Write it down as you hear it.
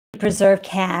preserve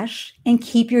cash and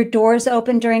keep your doors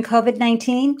open during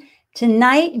COVID-19?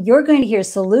 Tonight, you're going to hear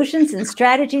solutions and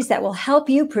strategies that will help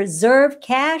you preserve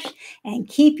cash and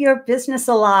keep your business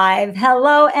alive.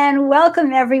 Hello and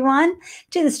welcome, everyone,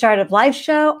 to the Startup Life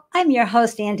Show. I'm your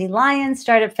host, Ande, Lyons,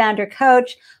 startup founder,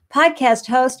 coach, podcast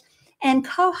host, and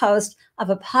co-host of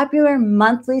a popular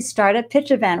monthly startup pitch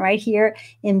event right here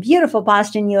in beautiful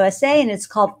Boston, USA, and it's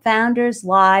called Founders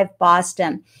Live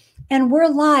Boston. And we're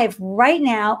live right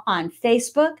now on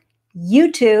Facebook,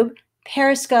 YouTube,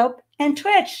 Periscope, and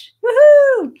Twitch.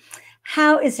 Woohoo!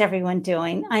 How is everyone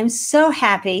doing? I'm so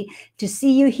happy to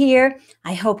see you here.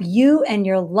 I hope you and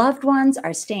your loved ones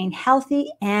are staying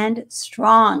healthy and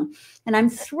strong. And I'm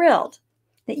thrilled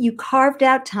that you carved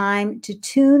out time to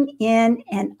tune in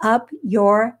and up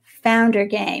your founder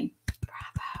game.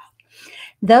 Bravo.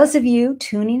 Those of you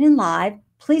tuning in live,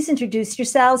 please introduce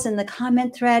yourselves in the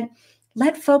comment thread.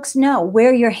 Let folks know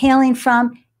where you're hailing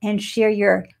from and share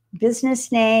your business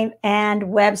name and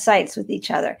websites with each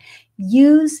other.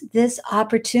 Use this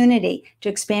opportunity to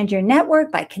expand your network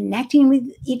by connecting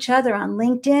with each other on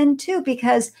LinkedIn too,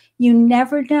 because you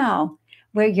never know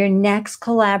where your next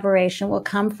collaboration will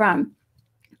come from.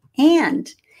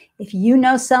 And if you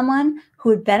know someone who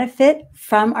would benefit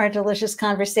from our delicious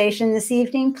conversation this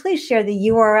evening, please share the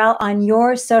URL on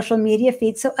your social media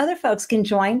feed so other folks can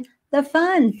join the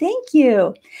fun. Thank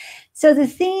you. So the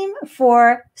theme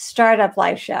for Startup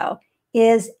Life Show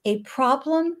is a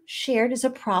problem shared is a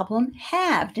problem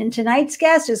halved. And tonight's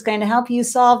guest is going to help you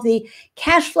solve the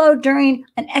cash flow during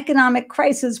an economic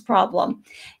crisis problem.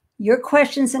 Your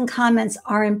questions and comments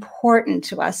are important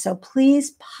to us, so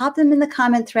please pop them in the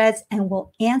comment threads and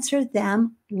we'll answer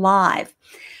them live.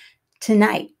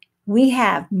 Tonight, we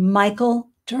have Michael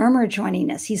Dermer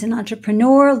joining us. He's an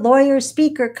entrepreneur, lawyer,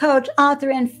 speaker, coach, author,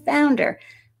 and founder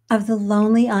of the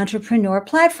Lonely Entrepreneur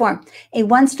Platform, a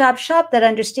one-stop shop that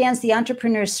understands the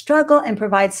entrepreneur's struggle and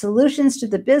provides solutions to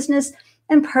the business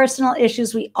and personal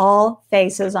issues we all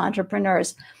face as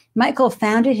entrepreneurs. Michael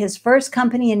founded his first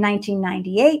company in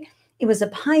 1998. It was a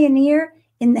pioneer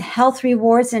in the health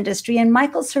rewards industry, and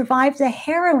Michael survived the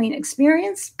harrowing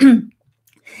experience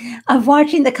of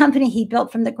watching the company he built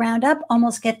from the ground up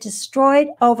almost get destroyed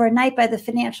overnight by the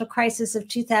financial crisis of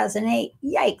 2008.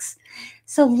 Yikes.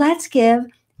 So let's give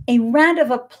a round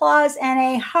of applause and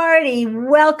a hearty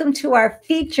welcome to our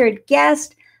featured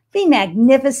guest, the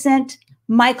magnificent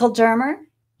Michael Dermer.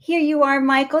 Here you are,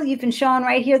 Michael. You've been showing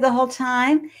right here the whole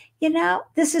time. You know,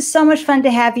 this is so much fun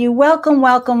to have you. Welcome,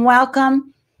 welcome,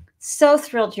 welcome. So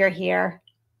thrilled you're here.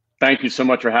 Thank you so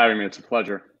much for having me. It's a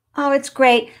pleasure. Oh, it's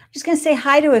great. I'm just going to say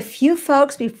hi to a few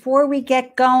folks before we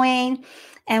get going.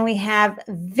 And we have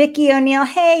Vicki O'Neill.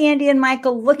 Hey, Ande and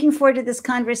Michael, looking forward to this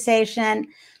conversation.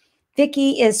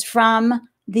 Vicki is from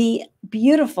the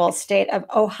beautiful state of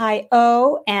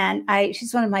Ohio, and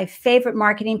she's one of my favorite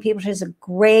marketing people. She has a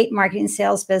great marketing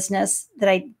sales business that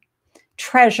I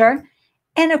treasure.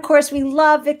 And of course, we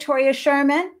love Victoria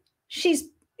Sherman. She's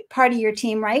part of your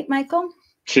team, right, Michael?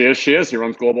 She is. She is. He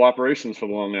runs global operations for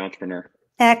the Lonely Entrepreneur.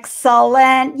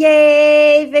 Excellent.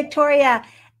 Yay, Victoria.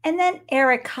 And then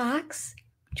Eric Cox,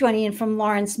 joining in from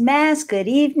Lawrence, Mass. Good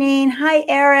evening. Hi,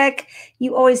 Eric.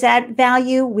 You always add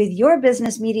value with your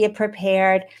business media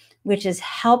prepared, which is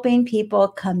helping people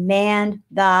command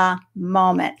the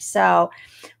moment. So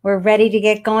we're ready to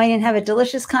get going and have a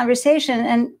delicious conversation.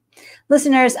 And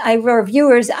listeners, or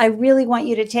viewers, I really want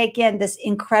you to take in this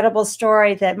incredible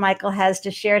story that Michael has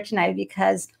to share tonight,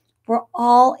 because we're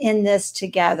all in this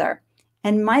together.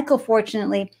 And Michael,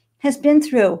 fortunately, has been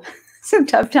through some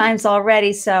tough times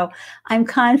already. So I'm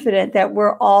confident that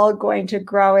we're all going to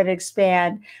grow and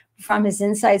expand from his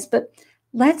insights. But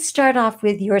let's start off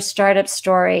with your startup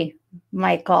story,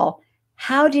 Michael.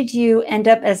 How did you end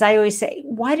up, as I always say,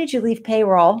 why did you leave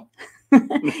payroll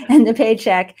and the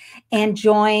paycheck and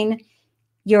join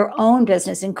your own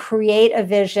business and create a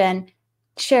vision?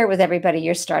 Share with everybody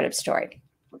your startup story.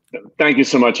 Thank you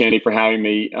so much, Ande, for having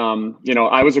me. You know,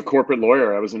 I was a corporate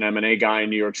lawyer. I was an M&A guy in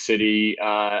New York City,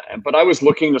 but I was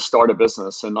looking to start a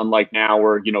business. And unlike now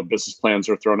where, you know, business plans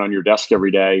are thrown on your desk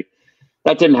every day,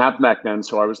 that didn't happen back then.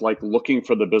 So I was like looking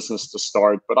for the business to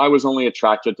start, but I was only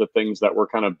attracted to things that were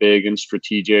kind of big and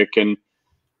strategic, and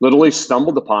literally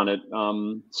stumbled upon it.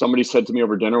 Somebody said to me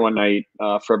over dinner one night,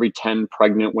 for every 10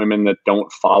 pregnant women that don't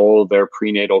follow their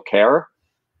prenatal care,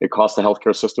 it costs the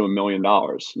healthcare system $1 million.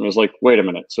 And I was like, wait a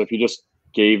minute. So if you just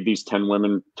gave these 10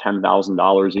 women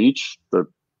 $10,000 each, the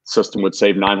system would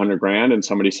save 900 grand. And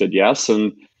somebody said yes.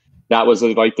 And that was,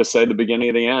 I'd like to say, the beginning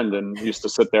of the end. And I used to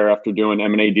sit there after doing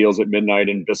M&A deals at midnight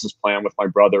and business plan with my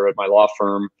brother at my law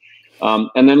firm.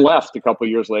 And then left a couple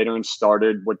of years later and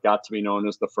started what got to be known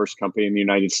as the first company in the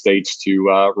United States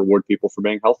to reward people for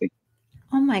being healthy.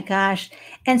 Oh my gosh.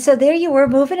 And so there you were,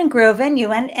 moving and grooving.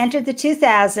 You entered the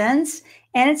 2000s,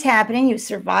 and it's happening. You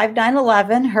survived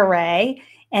 9/11, hooray.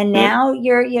 And now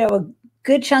you're, a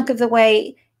good chunk of the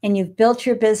way, and you've built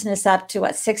your business up to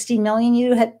what, 60 million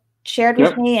you had shared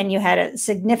with me, and you had a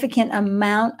significant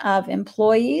amount of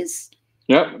employees.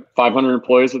 Yep, 500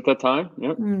 employees at that time.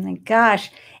 Yep. Oh my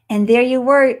gosh. And there you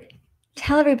were.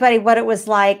 Tell everybody what it was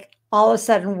like all of a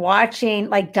sudden watching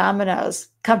like dominoes,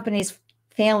 companies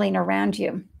failing around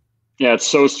you. Yeah, it's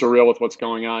so surreal with what's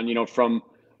going on. From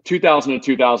 2000 to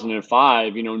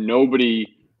 2005, nobody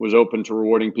was open to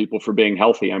rewarding people for being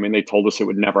healthy. I mean, they told us it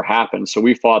would never happen. So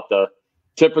we fought the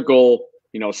typical,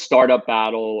 startup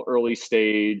battle, early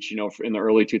stage, in the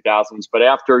early 2000s. But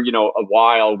after, a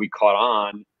while, we caught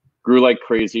on, grew like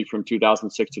crazy from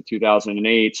 2006 to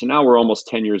 2008. So now we're almost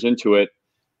 10 years into it.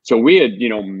 So we had,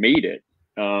 made it,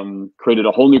 created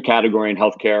a whole new category in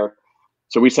healthcare.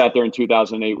 So we sat there in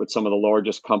 2008 with some of the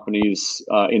largest companies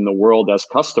in the world as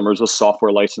customers, a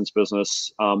software license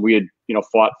business. We had,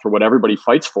 fought for what everybody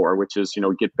fights for, which is,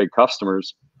 get big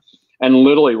customers, and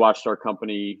literally watched our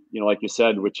company, like you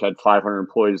said, which had 500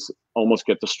 employees, almost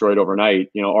get destroyed overnight.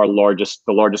 The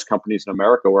largest companies in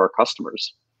America were our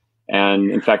customers.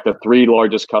 And in fact, the three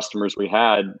largest customers we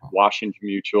had, Washington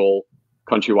Mutual,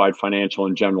 Countrywide Financial,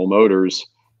 and General Motors,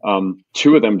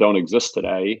 two of them don't exist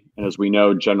today. And as we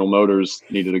know, General Motors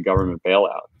needed a government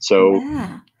bailout. So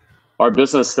our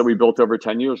business that we built over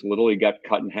 10 years literally got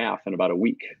cut in half in about a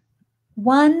week.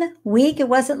 1 week? It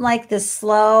wasn't like this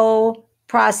slow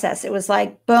process. It was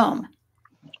like, boom.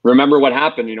 Remember what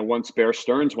happened, once Bear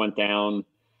Stearns went down,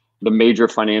 the major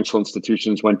financial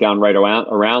institutions went down right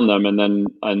around them. And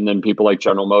then people like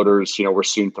General Motors, were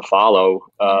soon to follow.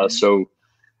 So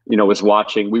was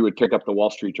watching, we would pick up the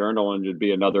Wall Street Journal and it'd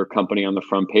be another company on the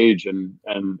front page, and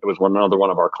it was another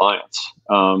one of our clients.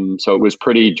 So it was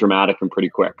pretty dramatic and pretty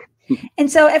quick. And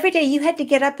so every day you had to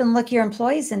get up and look your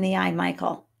employees in the eye,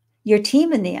 Michael, your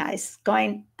team in the eyes,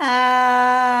 going,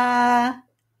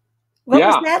 what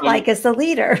was that like as the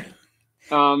leader?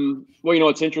 Well,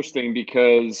 it's interesting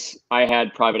because I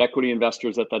had private equity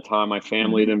investors at that time. My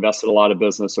family had invested a lot of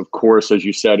business, of course, as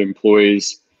you said,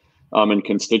 employees, and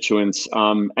constituents.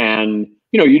 And,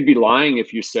 you'd be lying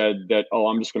if you said that, oh,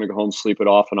 I'm just going to go home, sleep it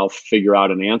off, and I'll figure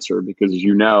out an answer, because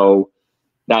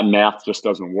that math just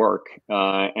doesn't work.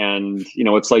 And,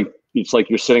 it's like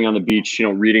you're sitting on the beach,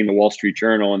 reading the Wall Street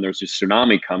Journal, and there's a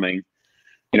tsunami coming.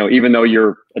 Even though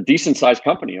you're a decent sized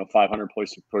company, 500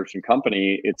 person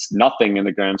company, it's nothing in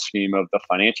the grand scheme of the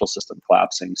financial system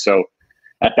collapsing. So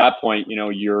at that point,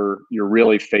 you're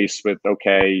really faced with,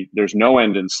 okay, there's no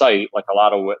end in sight, like a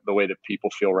lot of the way that people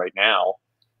feel right now.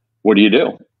 What do you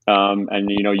do?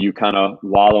 And you kind of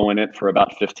wallow in it for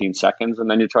about 15 seconds, and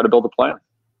then you try to build a plan.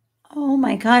 Oh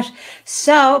my gosh.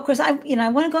 So of course, I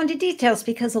want to go into details,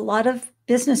 because a lot of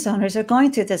business owners are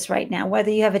going through this right now,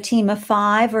 whether you have a team of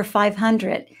 5 or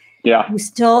 500. Yeah. You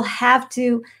still have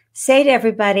to say to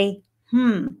everybody,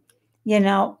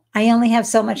 I only have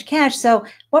so much cash. So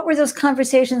what were those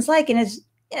conversations like? And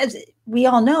as we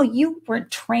all know, you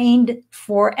weren't trained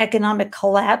for economic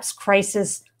collapse,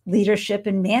 crisis leadership,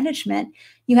 and management.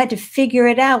 You had to figure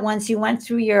it out once you went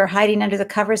through your hiding under the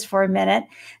covers for a minute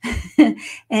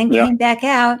and came back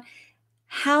out.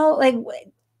 How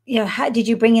did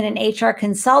you bring in an HR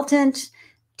consultant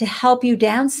to help you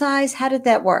downsize? How did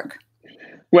that work?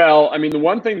 Well, I mean, the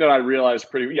one thing that I realized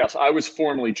yes, I was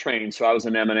formally trained. So I was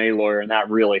an M&A lawyer, and that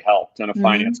really helped, and a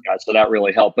finance guy. So that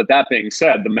really helped. But that being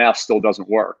said, the math still doesn't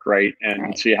work, right?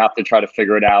 And so you have to try to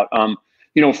figure it out.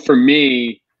 For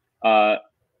me,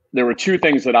 there were two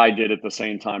things that I did at the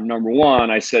same time. Number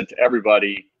one, I said to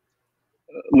everybody,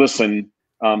 listen,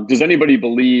 does anybody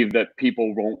believe that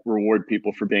people won't reward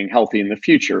people for being healthy in the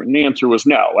future? And the answer was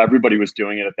no. Everybody was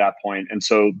doing it at that point. And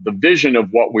so the vision of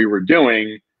what we were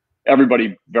doing,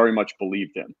 everybody very much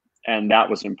believed in. And that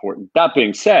was important. That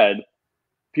being said,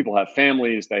 people have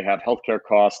families, they have healthcare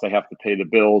costs, they have to pay the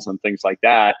bills and things like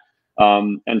that.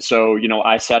 And so,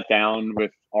 I sat down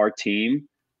with our team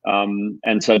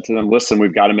and said to them, listen,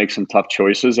 we've got to make some tough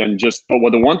choices.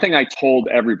 But the one thing I told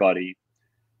everybody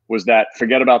was that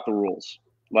forget about the rules.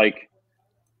 Like,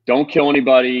 don't kill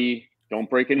anybody, don't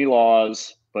break any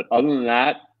laws. But other than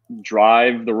that,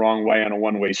 drive the wrong way on a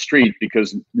one-way street,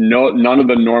 because none of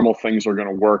the normal things are going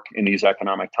to work in these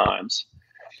economic times.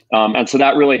 And so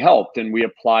that really helped. And we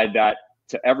applied that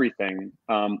to everything.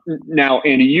 Now,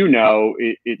 Andy,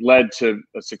 it led to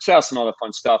a success and all the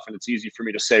fun stuff. And it's easy for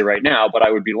me to say right now, but I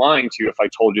would be lying to you if I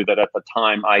told you that at the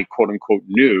time I quote unquote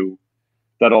knew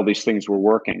that all these things were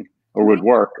working or would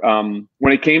work. When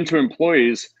it came to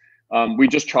employees, we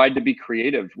just tried to be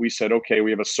creative. We said, okay,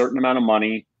 we have a certain amount of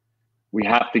money we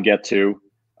have to get to.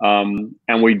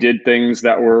 And we did things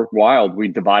that were wild. We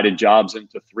divided jobs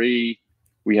into 3.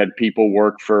 We had people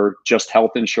work for just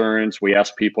health insurance. We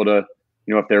asked people to,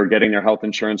 if they were getting their health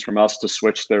insurance from us, to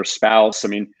switch their spouse. I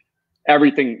mean,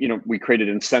 everything, we created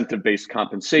incentive-based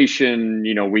compensation.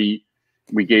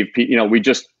 We gave people,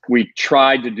 we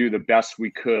tried to do the best we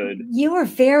could. You were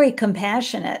very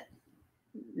compassionate.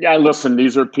 Yeah, listen,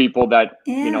 these are people that,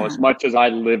 as much as I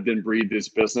lived and breathed this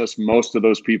business, most of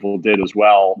those people did as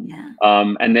well.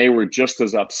 Yeah. And they were just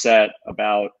as upset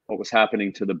about what was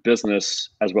happening to the business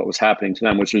as what was happening to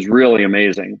them, which is really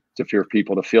amazing for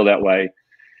people to feel that way.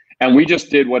 And we just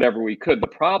did whatever we could. The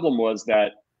problem was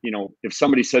that, if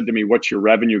somebody said to me, what's your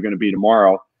revenue going to be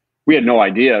tomorrow? We had no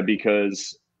idea,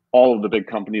 because all of the big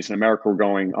companies in America were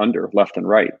going under left and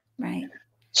right. Right.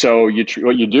 So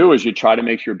what you do is you try to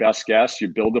make your best guess, you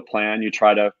build a plan, you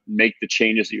try to make the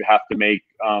changes that you have to make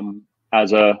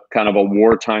as a kind of a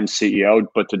wartime CEO,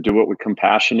 but to do it with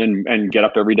compassion and get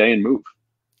up every day and move.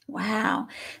 Wow.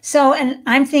 So, and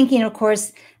I'm thinking, of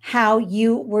course, how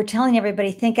you were telling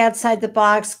everybody, think outside the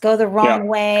box, go the wrong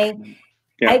way.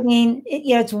 Yeah. I mean,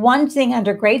 it's one thing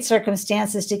under great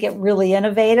circumstances to get really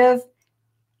innovative,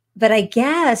 but I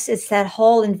guess it's that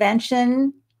whole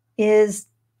invention is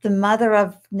the mother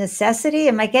of necessity.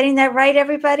 Am I getting that right,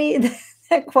 everybody?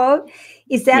 That quote?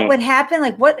 Is that what happened?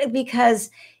 Like what?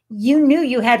 Because you knew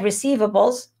you had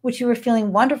receivables, which you were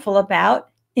feeling wonderful about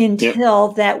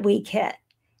until that week hit.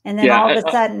 And then all of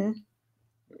a sudden.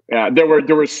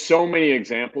 There were so many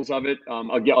examples of it.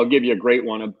 I'll give you a great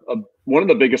one. One of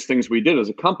the biggest things we did as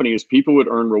a company is people would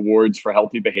earn rewards for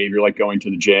healthy behavior, like going to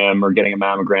the gym or getting a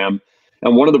mammogram.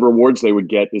 And one of the rewards they would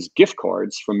get is gift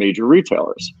cards from major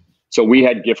retailers. So we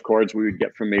had gift cards we would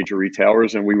get from major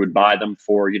retailers, and we would buy them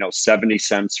for 70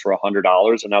 cents for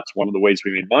 $100, and that's one of the ways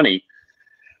we made money.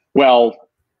 Well,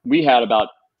 we had about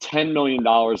 $10 million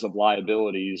of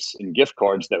liabilities in gift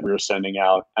cards that we were sending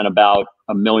out, and about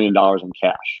 $1 million in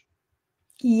cash.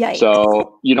 Yikes.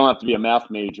 So you don't have to be a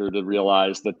math major to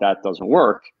realize that doesn't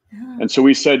work. And so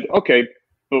we said, okay,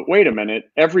 but wait a minute,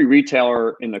 every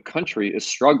retailer in the country is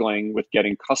struggling with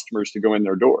getting customers to go in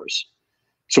their doors.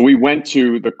 So we went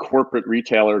to the corporate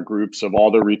retailer groups of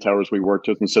all the retailers we worked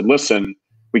with and said, listen,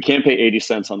 we can't pay 80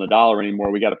 cents on the dollar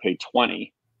anymore. We got to pay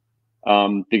 20.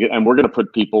 And we're going to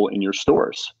put people in your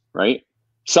stores, right?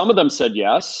 Some of them said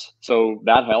yes. So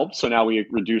that helped. So now we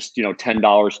reduced,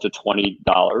 $10 to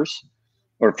 $20,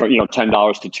 or from,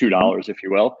 $10 to $2, if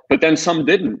you will. But then some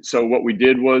didn't. So what we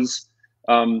did was,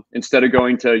 instead of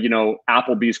going to,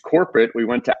 Applebee's corporate, we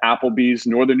went to Applebee's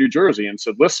Northern New Jersey and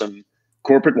said, listen,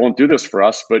 corporate won't do this for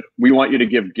us, but we want you to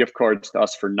give gift cards to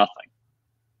us for nothing.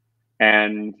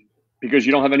 And because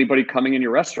you don't have anybody coming in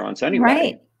your restaurants anyway.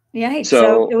 Right. Yeah.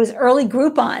 So it was early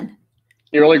Groupon.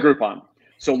 Early Groupon.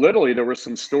 So literally there were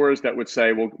some stores that would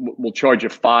say, well, we'll charge you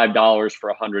 $5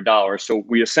 for $100. So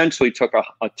we essentially took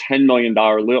a $10 million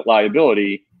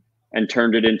liability and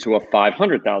turned it into a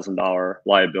 $500,000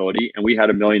 liability. And we had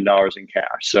 $1 million in cash.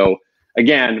 So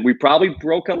again, we probably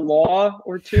broke a law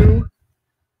or two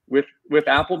with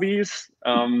Applebee's.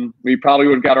 We probably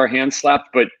would have got our hands slapped,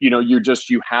 but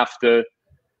you have to,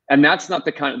 and that's not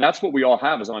that's what we all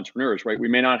have as entrepreneurs, right? We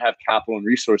may not have capital and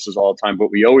resources all the time, but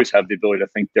we always have the ability to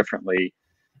think differently.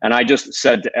 And I just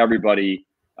said to everybody,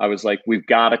 I was like, we've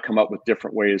got to come up with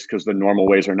different ways, because the normal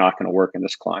ways are not going to work in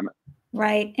this climate.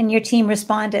 Right. And your team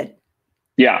responded.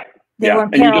 Yeah. They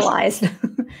weren't paralyzed.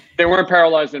 They weren't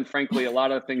paralyzed. And frankly, a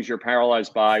lot of the things you're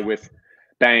paralyzed by with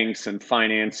banks and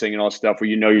financing and all stuff where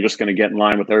you're just going to get in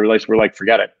line with everybody else. We're like,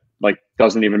 forget it. Like,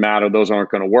 doesn't even matter. Those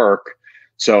aren't going to work.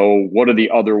 So what are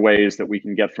the other ways that we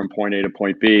can get from point A to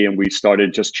point B? And we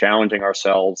started just challenging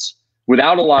ourselves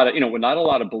without a lot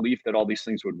of belief that all these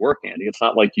things would work, Andy. It's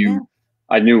not like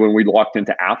I knew when we walked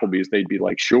into Applebee's, they'd be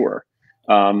like, sure.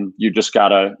 You just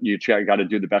gotta do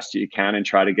the best that you can and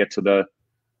try to get to the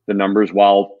numbers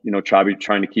while,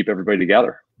 trying to keep everybody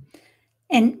together.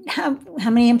 And how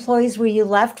many employees were you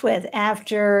left with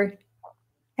after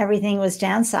everything was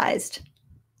downsized?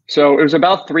 So it was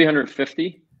about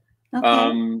 350.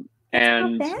 Okay.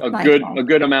 And a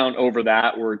good amount over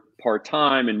that were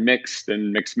part-time and mixed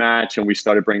match. And we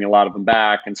started bringing a lot of them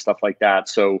back and stuff like that.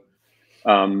 So,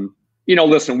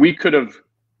 listen, we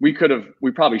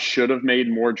probably should have made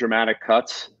more dramatic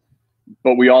cuts,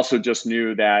 but we also just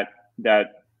knew that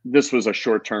this was a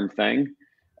short-term thing.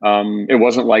 It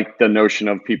wasn't like the notion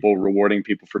of people rewarding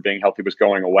people for being healthy was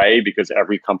going away, because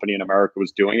every company in America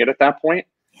was doing it at that point.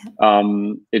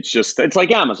 It's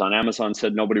like Amazon. Amazon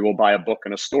said nobody will buy a book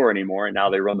in a store anymore, and now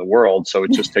they run the world. So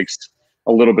it just takes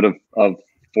a little bit of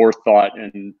forethought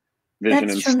and vision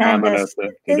That's and stamina tremendous.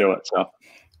 to do it. So.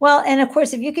 Well, and of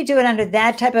course, if you could do it under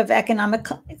that type of economic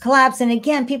collapse, and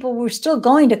again, people were still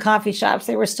going to coffee shops,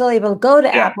 they were still able to go to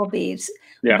Applebee's.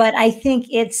 Yeah. But I think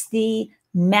it's the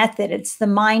method, it's the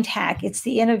mind hack, it's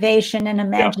the innovation and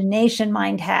imagination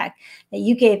mind hack that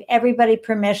you gave everybody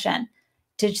permission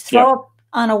to throw up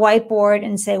on a whiteboard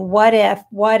and say, what if,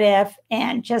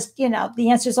 and just, the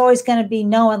answer is always going to be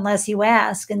no unless you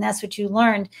ask. And that's what you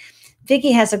learned.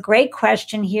 Vicki has a great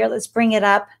question here. Let's bring it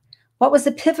up. What was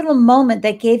the pivotal moment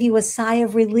that gave you a sigh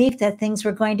of relief that things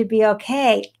were going to be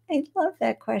okay? I love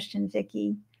that question,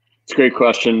 Vicki. It's a great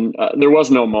question. There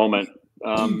was no moment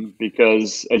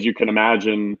because, as you can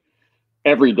imagine,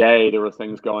 every day there were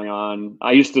things going on.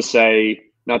 I used to say,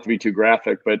 not to be too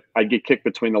graphic, but I'd get kicked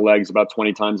between the legs about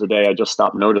 20 times a day. I just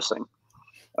stopped noticing.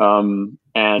 And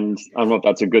I don't know if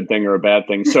that's a good thing or a bad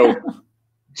thing.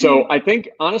 So I think,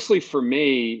 honestly, for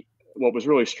me, what was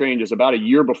really strange is about a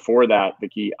year before that,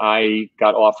 Vicki, I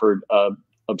got offered an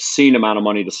obscene amount of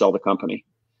money to sell the company.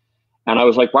 And I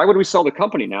was like, why would we sell the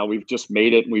company now? We've just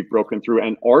made it and we've broken through.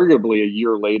 And arguably a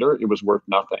year later, it was worth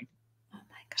nothing. Oh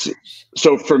my gosh.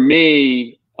 So for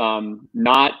me,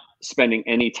 not spending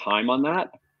any time on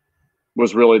that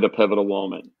was really the pivotal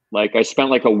moment. Like I spent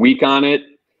like a week on it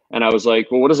and I was like,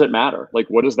 well, what does it matter? Like,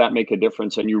 what does that make a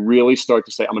difference? And you really start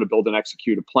to say, I'm going to build and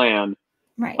execute a plan.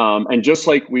 Right. And just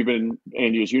like we've been,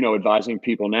 Andy, as you know, advising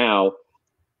people now,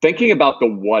 thinking about the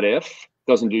what if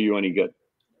doesn't do you any good.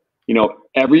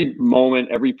 Every moment,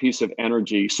 every piece of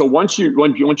energy. So once you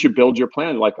build your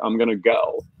plan, like I'm going to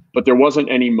go, but there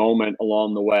wasn't any moment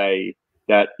along the way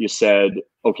that you said,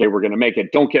 okay, we're going to make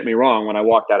it. Don't get me wrong. When I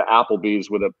walked out of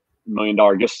Applebee's with $1 million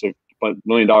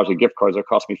of gift cards that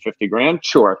cost me $50,000,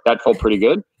 sure, that felt pretty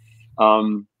good.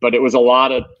 But it was a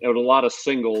lot of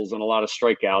singles and a lot of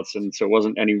strikeouts. And so it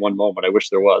wasn't any one moment. I wish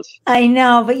there was. I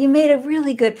know, but you made a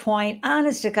really good point.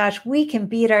 Honest to gosh, we can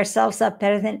beat ourselves up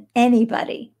better than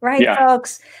anybody, right,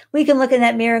 folks? We can look in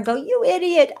that mirror and go, you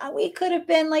idiot. We could have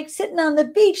been like sitting on the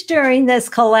beach during this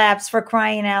collapse, for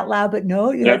crying out loud. But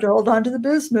no, you had to hold on to the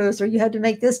business or you had to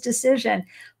make this decision.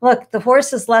 Look, the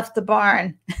horse has left the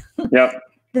barn. Yep.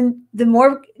 The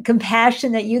more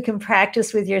compassion that you can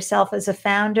practice with yourself as a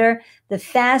founder, the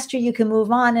faster you can move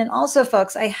on. And also,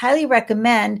 folks, I highly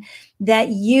recommend that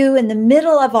you, in the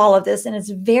middle of all of this, and it's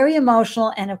very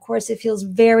emotional, and of course, it feels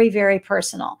very, very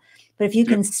personal. But if you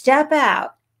can step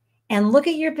out and look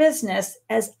at your business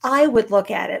as I would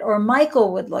look at it, or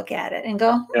Michael would look at it and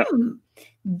go,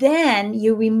 then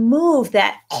you remove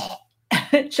that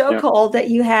chokehold that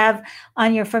you have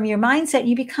on from your mindset.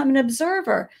 You become an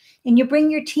observer. And you bring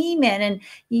your team in and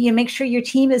you make sure your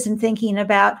team isn't thinking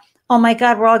about, oh my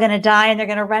God, we're all going to die and they're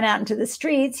going to run out into the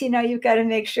streets. You've got to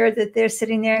make sure that they're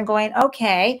sitting there and going,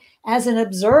 okay, as an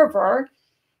observer,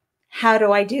 how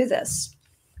do I do this?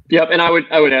 Yep. And I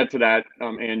would add to that,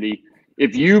 Andy,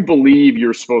 if you believe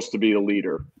you're supposed to be a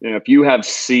leader, if you have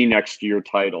C next to your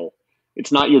title,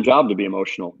 it's not your job to be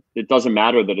emotional. It doesn't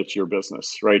matter that it's your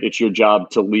business, right? It's your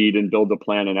job to lead and build a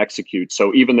plan and execute.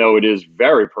 So even though it is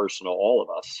very personal, all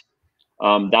of us,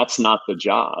 that's not the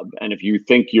job. And if you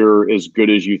think you're as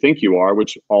good as you think you are,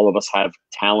 which all of us have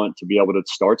talent to be able to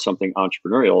start something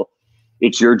entrepreneurial,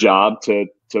 it's your job to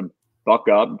buck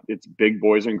up. It's big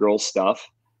boys and girls stuff.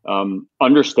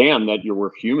 Understand that we're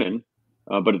human,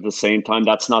 but at the same time,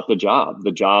 that's not the job.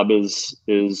 The job is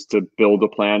to build a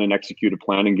plan and execute a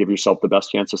plan and give yourself the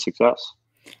best chance of success.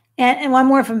 And one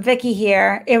more from Vicki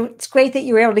here. It's great that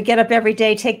you were able to get up every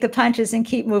day, take the punches, and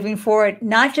keep moving forward,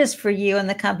 not just for you and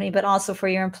the company, but also for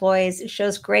your employees. It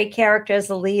shows great character as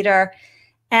a leader.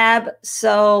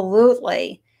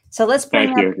 Absolutely. So let's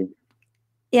bring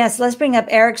let's bring up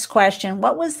Eric's question.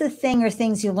 What was the thing or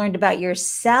things you learned about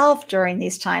yourself during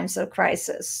these times of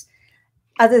crisis?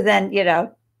 Other than,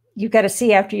 you've got to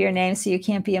see after your name, so you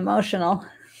can't be emotional.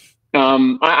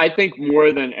 I think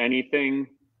more than anything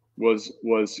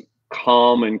was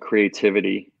calm and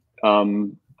creativity.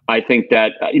 I think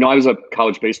that, I was a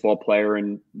college baseball player,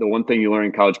 and the one thing you learn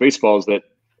in college baseball is that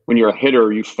when you're a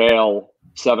hitter, you fail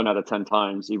 7 out of 10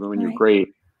 times, even when you're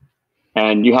great.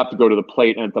 And you have to go to the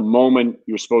plate. And at the moment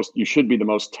you should be the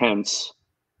most tense,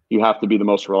 you have to be the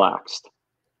most relaxed,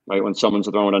 right? When someone's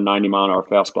throwing a 90-mile-an-hour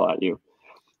fastball at you.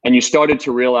 And you started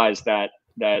to realize that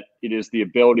it is the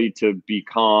ability to be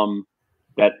calm,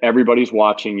 that everybody's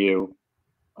watching you.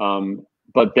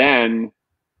 But then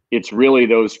it's really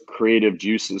those creative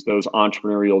juices, those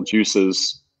entrepreneurial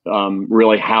juices,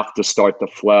 really have to start to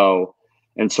flow.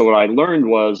 And so what I learned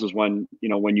was when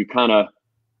you kind of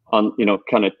on,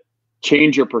 kind of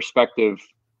change your perspective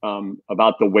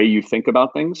about the way you think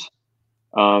about things.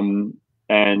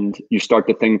 And you start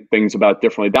to think things about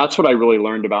differently. That's what I really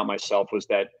learned about myself, was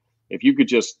that if you could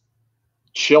just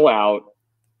chill out,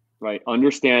 right?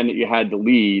 Understand that you had to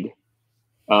lead.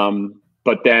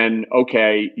 But then,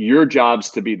 okay, your job's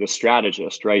to be the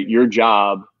strategist, right? Your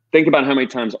job, think about how many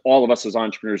times all of us as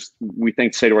entrepreneurs, we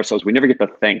say to ourselves, we never get to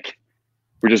think.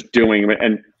 We're just doing it.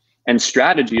 And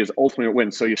strategy is ultimately what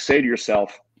wins. So you say to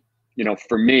yourself,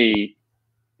 for me,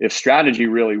 if strategy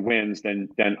really wins, then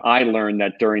I learned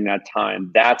that during that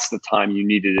time, that's the time you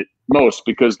needed it most,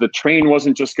 because the train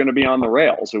wasn't just going to be on the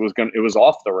rails. It was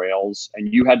off the rails,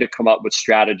 and you had to come up with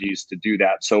strategies to do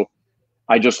that. So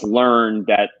I just learned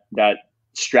that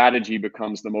strategy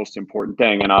becomes the most important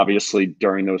thing. And obviously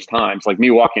during those times, like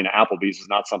me walking to Applebee's is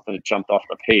not something that jumped off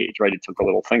the page, right? It took a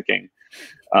little thinking.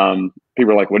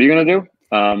 People are like, what are you going to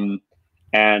do?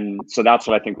 And so that's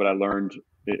what I learned,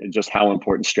 just how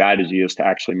important strategy is to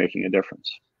actually making a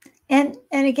difference. And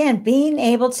again, being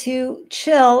able to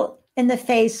chill in the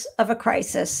face of a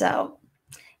crisis. So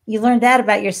you learned that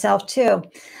about yourself too.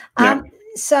 Yeah.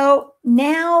 So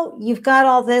now you've got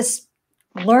all this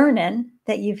learning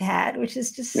that you've had, which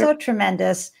is just so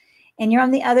tremendous. And you're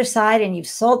on the other side, and you've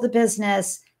sold the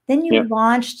business. Then you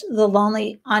launched The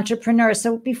Lonely Entrepreneur.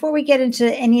 So before we get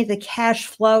into any of the cash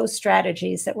flow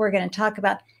strategies that we're going to talk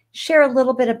about, share a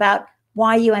little bit about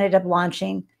why you ended up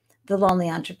launching The Lonely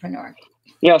Entrepreneur.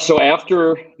 Yeah. So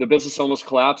after the business almost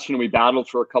collapsed, we battled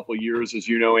for a couple of years, as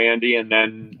you know, Andy, and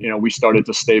then, we started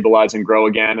to stabilize and grow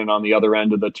again. And on the other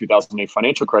end of the 2008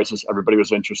 financial crisis, everybody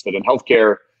was interested in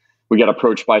healthcare. We got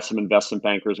approached by some investment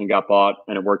bankers and got bought,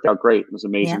 and it worked out great. It was an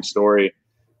amazing story.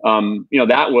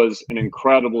 That was an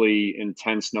incredibly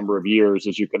intense number of years,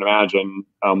 as you can imagine.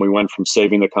 We went from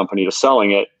saving the company to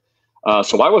selling it.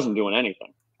 So I wasn't doing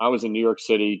anything. I was in New York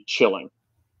City chilling,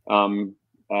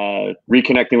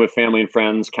 reconnecting with family and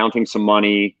friends, counting some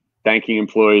money, thanking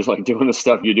employees, like doing the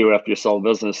stuff you do after you sell a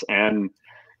business. And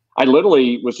I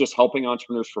literally was just helping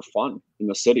entrepreneurs for fun in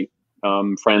the city,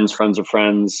 friends of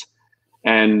friends.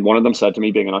 And one of them said to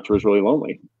me, being an entrepreneur is really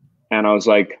lonely. And I was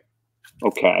like,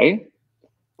 okay.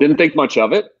 Didn't think much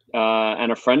of it.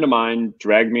 And a friend of mine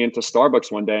dragged me into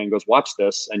Starbucks one day and goes, watch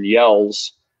this, and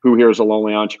yells, who here is a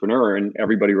lonely entrepreneur? And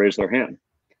everybody raised their hand.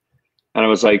 And I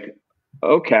was like,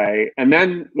 okay. And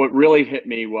then what really hit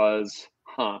me was,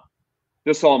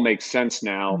 this all makes sense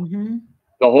now. Mm-hmm.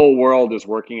 The whole world is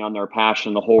working on their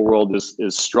passion. The whole world is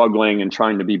struggling and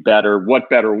trying to be better. What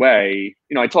better way?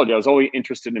 I told you I was always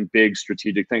interested in big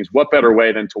strategic things. What better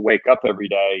way than to wake up every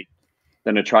day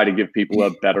than to try to give people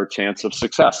a better chance of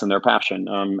success in their passion?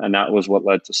 And that was what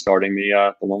led to starting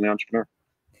the Lonely Entrepreneur.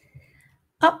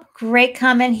 Oh, great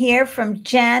comment here from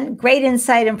Jen. Great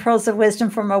insight and pearls of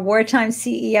wisdom from a wartime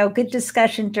CEO. Good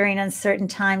discussion during uncertain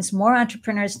times. More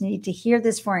entrepreneurs need to hear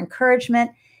this for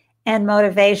encouragement and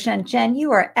motivation. Jen,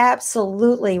 you are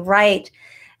absolutely right,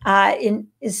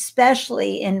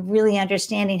 especially in really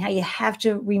understanding how you have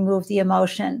to remove the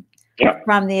emotion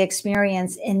from the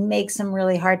experience and make some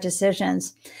really hard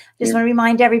decisions. Just want to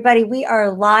remind everybody, we are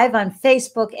live on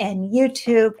Facebook and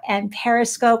YouTube and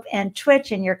Periscope and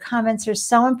Twitch, and your comments are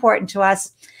so important to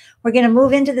us. We're going to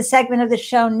move into the segment of the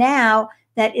show now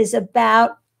that is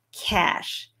about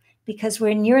cash, because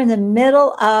when you're in the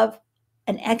middle of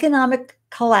an economic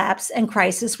collapse and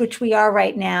crisis, which we are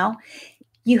right now,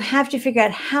 you have to figure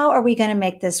out, how are we going to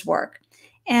make this work?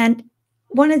 And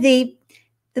one of the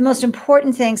most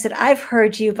important things that I've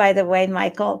heard you, by the way,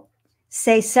 Michael,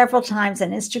 say several times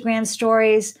on Instagram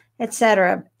stories,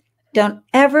 etc., don't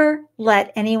ever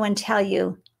let anyone tell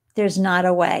you there's not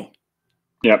a way.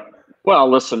 Yep.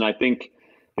 Well, listen, I think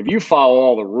if you follow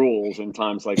all the rules in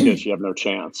times like this, you have no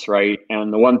chance, right?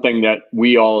 And the one thing that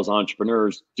we all as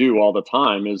entrepreneurs do all the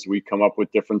time is we come up with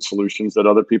different solutions that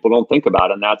other people don't think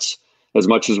about. And that's, as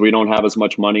much as we don't have as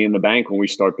much money in the bank when we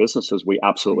start businesses, we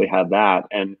absolutely have that.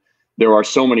 And there are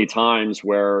so many times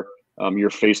where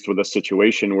you're faced with a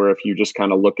situation where if you just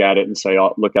kind of look at it and say,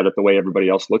 look at it the way everybody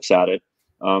else looks at it,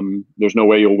 there's no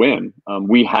way you'll win.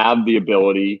 We have the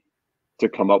ability to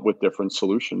come up with different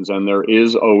solutions, and there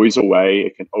is always a way.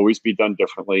 It can always be done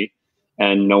differently,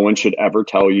 and no one should ever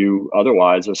tell you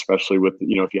otherwise, especially with,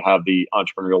 if you have the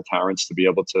entrepreneurial talents to be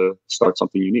able to start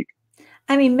something unique.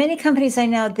 I mean, many companies I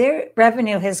know, their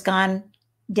revenue has gone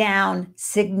down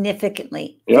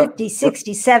significantly, 50,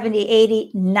 60, 70,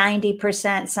 80,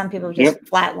 90%. Some people just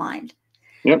flatlined.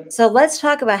 So let's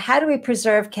talk about, how do we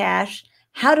preserve cash?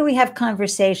 How do we have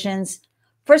conversations?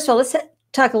 First of all, let's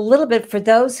talk a little bit for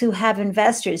those who have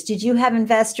investors. Did you have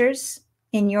investors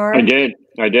in your? I did.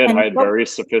 And I had very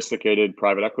sophisticated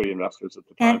private equity investors at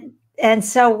the time. And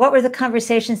so what were the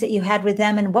conversations that you had with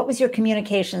them, and what was your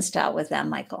communication style with them,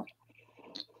 Michael?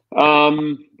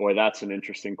 Boy, that's an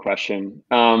interesting question.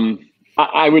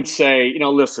 I would say, you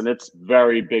know, listen, it's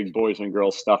very big boys and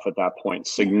girls stuff at that point.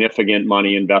 Significant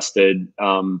money invested.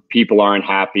 People aren't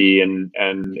happy, and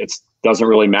it doesn't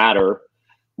really matter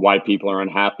why people are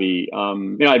unhappy.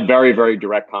 You know, I had very, very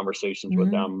direct conversations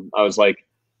with them. I was like,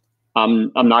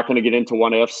 I'm not going to get into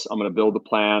what ifs. I'm going to build a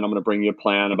plan. I'm going to bring you a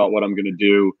plan about what I'm going to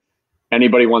do.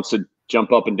 Anybody wants to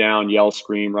jump up and down, yell,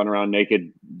 scream, run around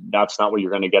naked, that's not what you're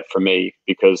going to get from me,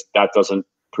 because that doesn't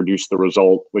produce the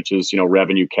result, which is, you know,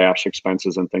 revenue, cash,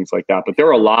 expenses, and things like that. But there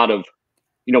are a lot of,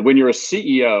 you know, when you're a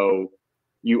CEO,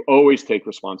 you always take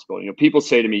responsibility. You know, people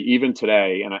say to me, even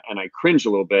today, and I cringe a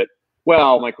little bit,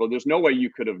 well, Michael, there's no way you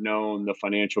could have known the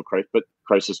financial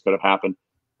crisis could have happened,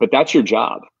 but that's your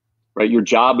job, right? Your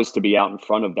job is to be out in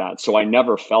front of that. So I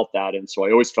never felt that. And so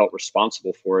I always felt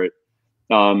responsible for it.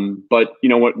 But you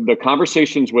know what, the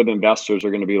conversations with investors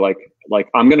are going to be like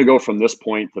I'm going to go from this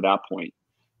point to that point.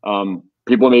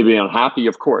 People may be unhappy,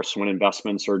 of course, when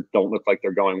investments don't look like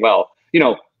they're going well. You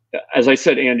know, as I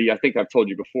said, Andy, I think I've told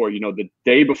you before, you know, the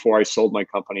day before I sold my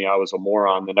company, I was a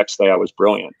moron. The next day I was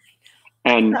brilliant.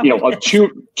 And, you know,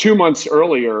 2 months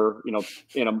earlier, you know,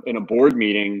 in a board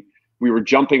meeting, we were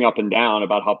jumping up and down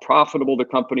about how profitable the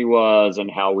company was and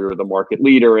how we were the market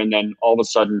leader. And then all of a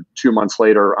sudden, 2 months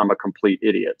later, I'm a complete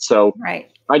idiot. So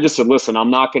I just said, listen, I'm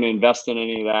not going to invest in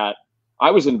any of that. I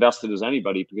was invested as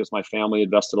anybody because my family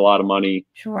invested a lot of money.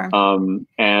 Sure.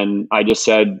 And I just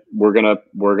said, we're gonna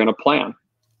plan.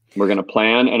 We're going to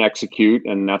plan and execute,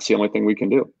 and that's the only thing we can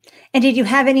do. And did you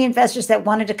have any investors that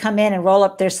wanted to come in and roll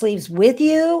up their sleeves with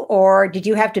you, or did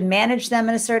you have to manage them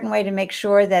in a certain way to make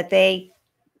sure that this?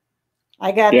 I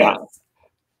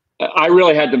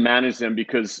really had to manage them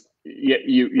because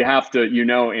you have to, you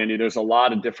know, Andy, there's a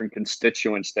lot of different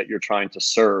constituents that you're trying to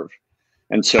serve.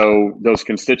 And so those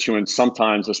constituents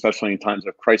sometimes, especially in times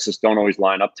of crisis, don't always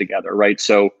line up together, right?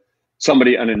 So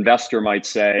an investor might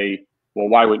say, well,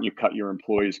 why wouldn't you cut your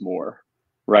employees more,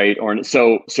 right? Or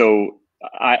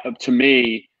to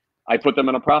me, I put them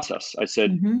in a process. I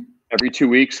said, every 2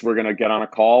 weeks, we're going to get on a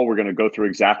call. We're going to go through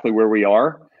exactly where we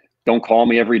are. Don't call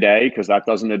me every day because that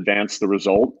doesn't advance the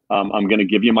result. I'm going to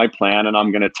give you my plan, and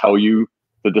I'm going to tell you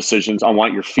the decisions. I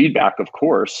want your feedback, of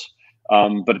course.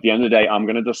 But at the end of the day, I'm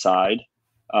going to decide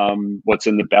what's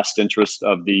in the best interest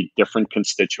of the different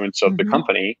constituents of the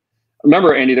company.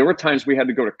 Remember, Andy, there were times we had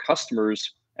to go to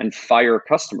customers and fire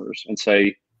customers and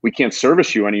say, we can't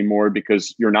service you anymore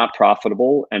because you're not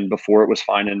profitable. And before it was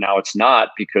fine, and now it's not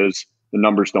because the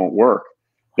numbers don't work.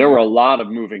 There were a lot of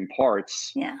moving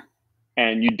parts. Yeah.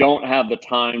 And you don't have the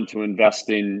time to invest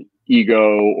in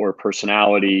ego or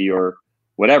personality or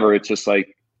whatever. It's just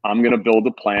like, I'm going to build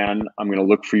a plan. I'm going to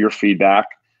look for your feedback.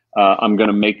 I'm going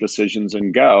to make decisions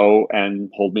and go, and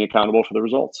hold me accountable for the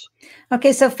results.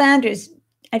 Okay. So founders,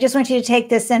 I just want you to take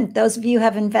this in. Those of you who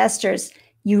have investors,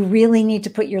 you really need to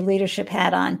put your leadership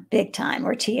hat on big time,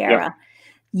 or tiara. Yep.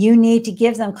 You need to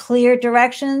give them clear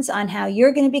directions on how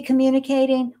you're going to be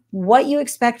communicating, what you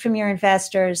expect from your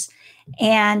investors,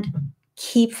 and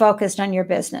keep focused on your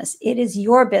business. It is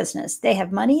your business. They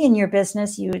have money in your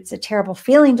business. It's a terrible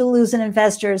feeling to lose an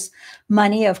investor's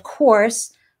money, of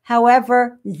course.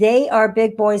 However, they are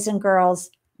big boys and girls.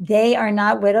 They are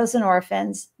not widows and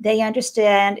orphans. They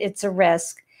understand it's a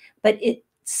risk, but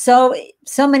so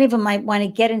many of them might want to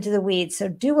get into the weeds. So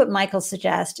do what Michael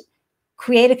suggests.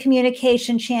 Create a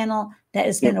communication channel that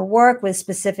is going to work with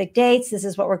specific dates. This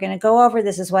is what we're going to go over.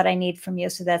 This is what I need from you.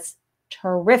 So that's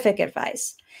terrific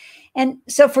advice. And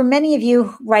so for many of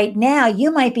you right now,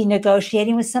 you might be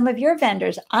negotiating with some of your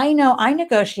vendors. I know I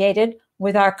negotiated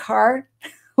with our car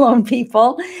loan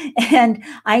people, and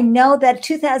I know that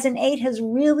 2008 has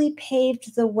really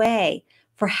paved the way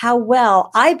for how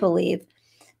well, I believe,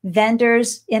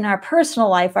 vendors in our personal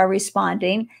life are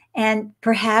responding, and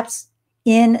perhaps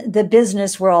in the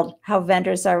business world, how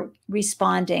vendors are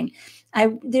responding.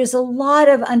 There's a lot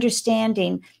of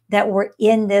understanding that we're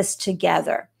in this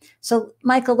together. So,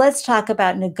 Michael, let's talk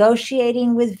about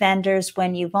negotiating with vendors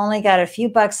when you've only got a few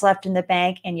bucks left in the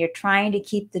bank and you're trying to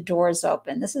keep the doors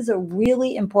open. This is a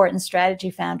really important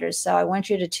strategy, founders. So I want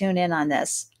you to tune in on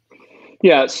this.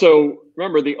 Yeah. So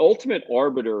remember, the ultimate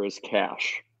arbiter is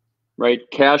cash, right?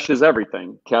 Cash is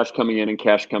everything. Cash coming in and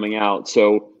cash coming out.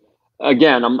 So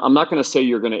again, I'm not going to say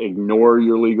you're going to ignore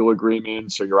your legal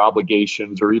agreements or your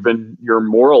obligations or even your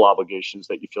moral obligations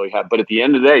that you feel you have. But at the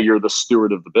end of the day, you're the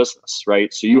steward of the business,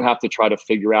 right? So you have to try to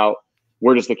figure out,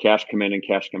 where does the cash come in and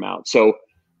cash come out? So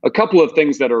a couple of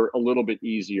things that are a little bit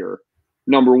easier.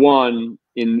 number one,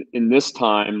 in this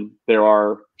time, there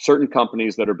are certain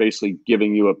companies that are basically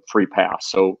giving you a free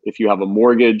pass. So if you have a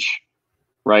mortgage,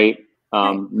 right?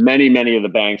 Many of the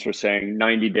banks are saying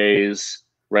 90 days,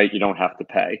 right? You don't have to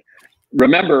pay.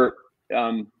 Remember,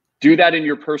 do that in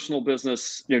your personal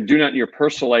business, do that in your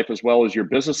personal life as well as your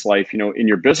business life. In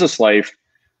your business life,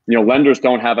 lenders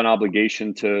don't have an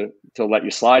obligation to let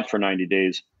you slide for 90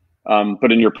 days.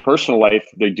 But in your personal life,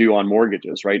 they do on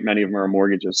mortgages, right? Many of them are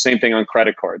mortgages. Same thing on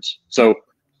credit cards. So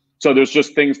there's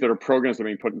just things that are programs that are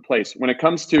being put in place. When it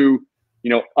comes to,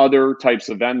 other types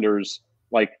of vendors,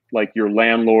 like your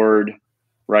landlord,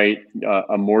 right?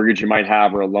 A mortgage you might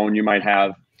have or a loan you might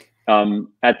have.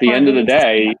 At the end of the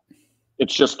day,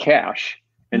 it's just cash.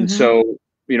 And so,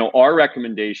 our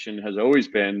recommendation has always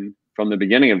been from the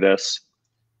beginning of this,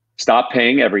 stop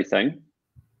paying everything,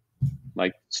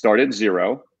 like start at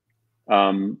zero,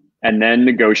 and then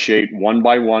negotiate one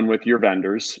by one with your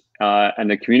vendors, and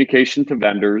the communication to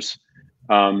vendors,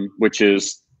 which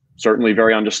is certainly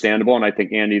very understandable. And I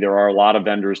think, Andy, there are a lot of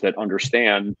vendors that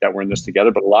understand that we're in this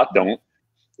together, but a lot don't,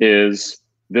 this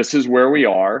is where we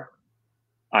are.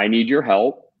 I need your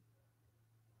help.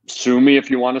 Sue me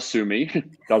if you want to sue me.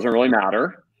 Doesn't really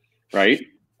matter, right?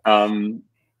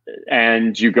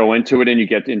 And you go into it and you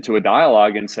get into a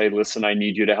dialogue and say, listen, I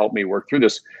need you to help me work through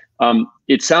this.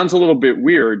 It sounds a little bit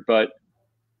weird, but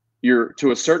you're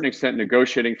to a certain extent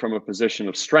negotiating from a position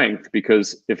of strength,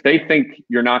 because if they think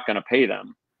you're not going to pay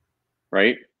them,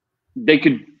 right,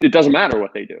 it doesn't matter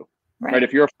what they do, right?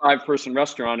 If you're a 5-person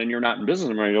restaurant and you're not in business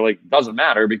anymore, you're like, it doesn't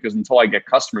matter because until I get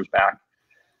customers back.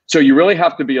 So you really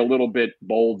have to be a little bit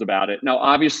bold about it. Now,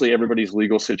 obviously, everybody's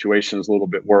legal situation is a little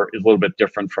bit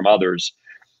different from others,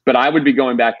 but I would be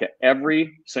going back to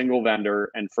every single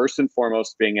vendor and first and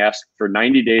foremost being asked for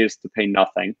 90 days to pay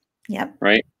nothing. Yep.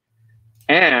 Right.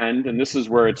 And this is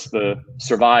where it's the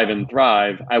survive and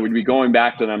thrive. I would be going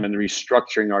back to them and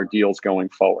restructuring our deals going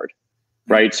forward.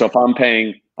 Right. So if I'm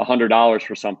paying $100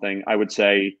 for something, I would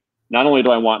say, not only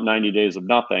do I want 90 days of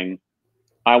nothing,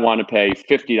 I want to pay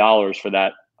 $50 for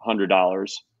that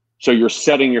 $100. So you're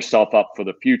setting yourself up for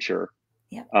the future.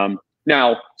 Yeah.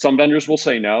 Now, some vendors will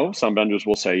say no, some vendors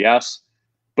will say yes.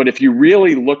 But if you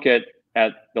really look at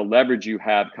the leverage you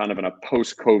have kind of in a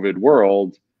post-COVID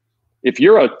world, if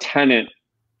you're a tenant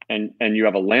and you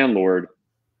have a landlord,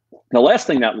 the last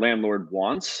thing that landlord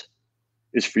wants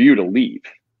is for you to leave.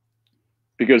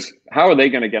 Because how are they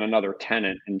going to get another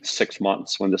tenant in 6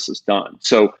 months when this is done?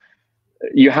 So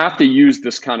you have to use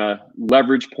this kind of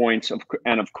leverage points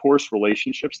and of course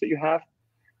relationships that you have,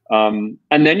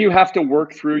 and then you have to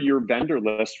work through your vendor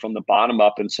list from the bottom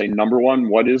up and say, number one,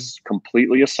 what is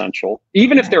completely essential?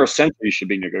 Even if they're essential, you should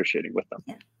be negotiating with them.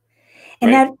 Yeah.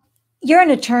 And now you're an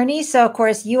attorney, so of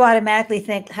course you automatically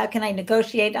think, how can I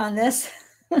negotiate on this?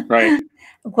 Right.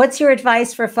 What's your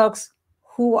advice for folks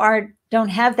who don't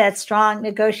have that strong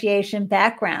negotiation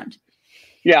background?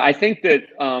 Yeah, I think that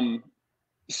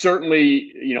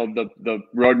certainly, the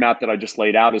roadmap that I just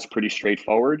laid out is pretty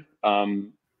straightforward.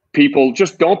 People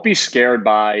just don't be scared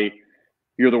by,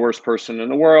 you're the worst person in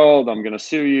the world, I'm going to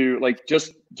sue you. Like,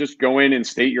 just go in and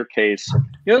state your case.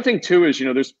 The other thing too is,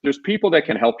 there's people that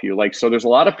can help you. Like, so there's a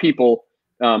lot of people,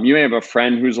 you may have a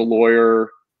friend who's a lawyer,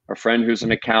 a friend who's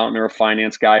an accountant or a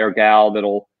finance guy or gal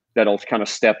that'll kind of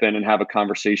step in and have a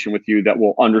conversation with you that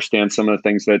will understand some of the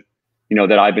things that,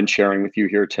 that I've been sharing with you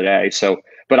here today. So,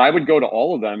 but I would go to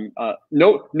all of them.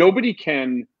 Nobody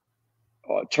can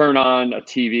turn on a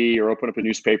TV or open up a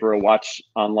newspaper or watch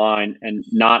online and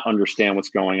not understand what's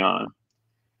going on.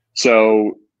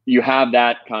 So you have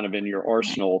that kind of in your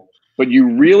arsenal, but you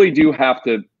really do have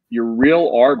to, your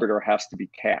real arbiter has to be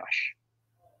cash.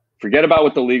 Forget about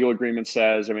what the legal agreement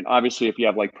says. I mean, obviously, if you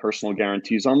have like personal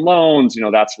guarantees on loans,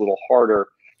 that's a little harder.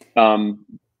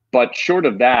 But short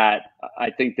of that,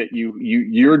 I think that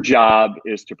your job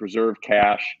is to preserve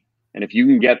cash. And if you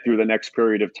can get through the next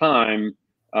period of time,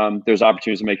 there's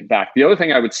opportunities to make it back. The other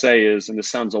thing I would say is, and this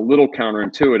sounds a little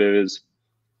counterintuitive, is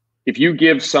if you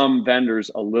give some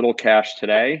vendors a little cash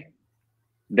today,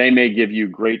 they may give you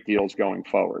great deals going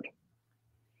forward.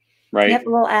 Right. You have a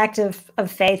little act of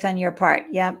faith on your part.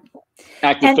 Yep.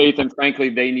 Act of faith, and frankly,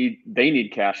 they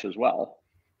need cash as well.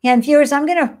 Yeah, and viewers, I'm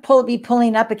going to be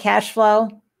pulling up a cash flow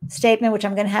statement, which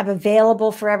I'm going to have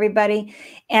available for everybody.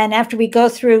 And after we go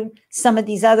through some of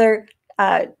these other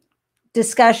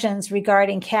discussions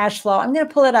regarding cash flow, I'm going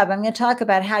to pull it up. I'm going to talk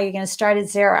about how you're going to start at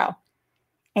zero.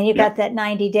 And you've got that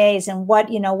 90 days and what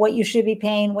you should be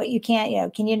paying, what you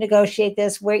can't, can you negotiate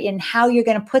this, where and how you're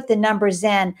going to put the numbers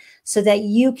in so that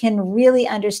you can really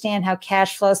understand how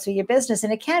cash flows through your business.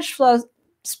 And a cash flow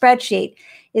spreadsheet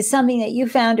is something that you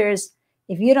founders,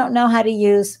 If you don't know how to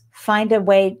use, find a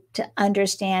way to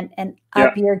understand and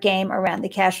up your game around the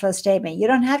cash flow statement. You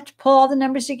don't have to pull all the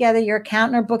numbers together. Your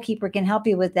accountant or bookkeeper can help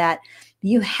you with that.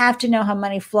 You have to know how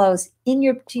money flows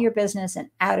to your business and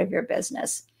out of your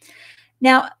business.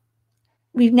 Now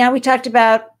we talked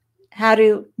about how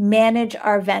to manage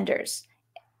our vendors.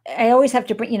 I always have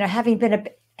to bring, having been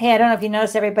hey, I don't know if you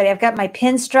noticed, everybody, I've got my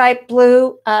pinstripe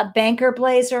blue banker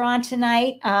blazer on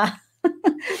tonight. I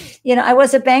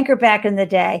was a banker back in the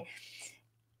day.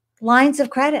 Lines of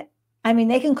credit. I mean,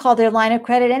 they can call their line of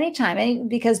credit anytime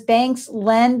because banks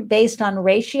lend based on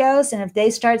ratios. And if they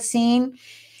start seeing,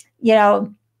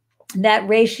 that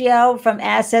ratio from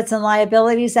assets and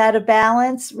liabilities out of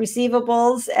balance,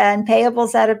 receivables and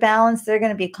payables out of balance, they're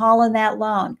going to be calling that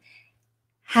loan.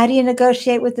 How do you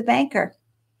negotiate with the banker?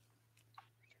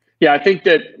 Yeah, I think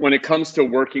that when it comes to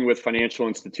working with financial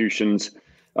institutions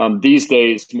these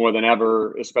days more than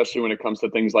ever, especially when it comes to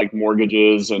things like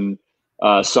mortgages and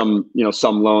some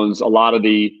loans, a lot of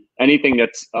anything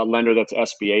that's a lender that's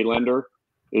SBA lender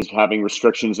is having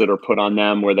restrictions that are put on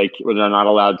them where they're not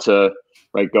allowed to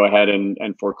go ahead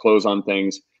and foreclose on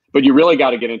things. But you really got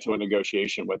to get into a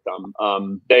negotiation with them.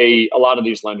 A lot of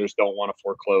these lenders don't want to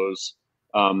foreclose.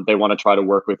 They want to try to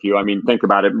work with you. I mean, think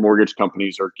about it. Mortgage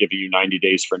companies are giving you 90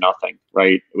 days for nothing,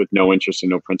 right? With no interest and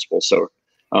no principal. So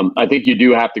I think you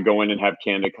do have to go in and have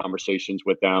candid conversations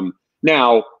with them.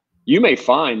 Now, you may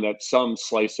find that some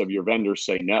slice of your vendors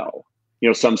say no.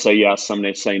 Some say yes, some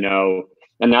may say no.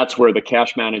 And that's where the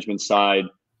cash management side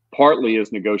partly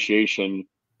is negotiation,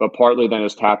 but partly then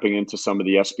is tapping into some of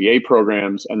the SBA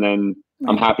programs. And then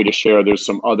I'm happy to share there's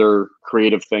some other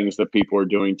creative things that people are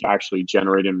doing to actually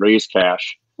generate and raise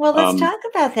cash. Well, let's talk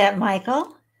about that,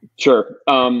 Michael. Sure.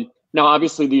 Now,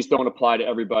 obviously, these don't apply to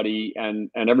everybody, and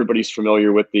everybody's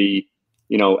familiar with the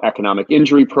economic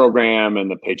injury program and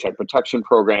the paycheck protection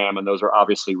program. And those are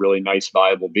obviously really nice,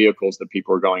 viable vehicles that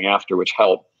people are going after, which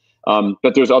help.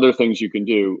 But there's other things you can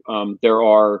do. There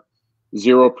are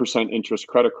 0% interest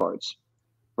credit cards,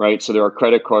 right? So there are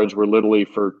credit cards where literally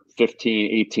for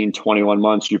 15, 18, 21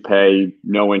 months, you pay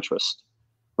no interest,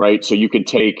 right? So you could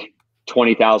take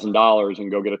 $20,000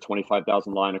 and go get a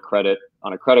 $25,000 line of credit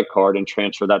on a credit card and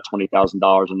transfer that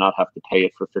 $20,000 and not have to pay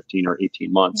it for 15 or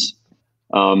 18 months.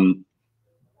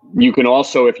 You can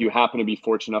also, if you happen to be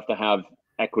fortunate enough to have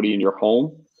equity in your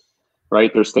home,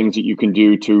 right? There's things that you can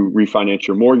do to refinance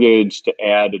your mortgage, to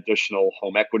add additional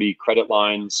home equity credit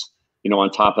lines,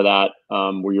 on top of that,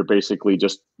 where you're basically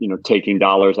just, taking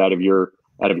dollars out of your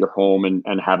home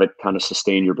and have it kind of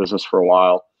sustain your business for a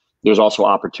while. There's also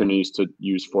opportunities to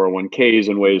use 401ks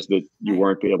in ways that you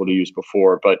weren't able to use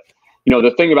before. But,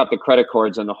 the thing about the credit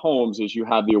cards and the homes is you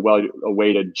have a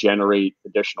way to generate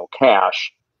additional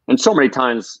cash. And so many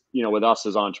times, with us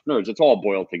as entrepreneurs, it's all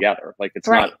boiled together. Like it's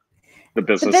not the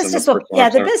business.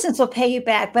 The business will pay you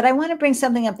back. But I want to bring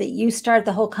something up that you started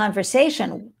the whole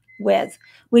conversation with,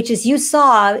 which is you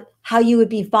saw how you would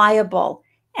be viable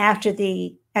after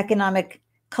the economic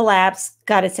collapse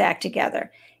got its act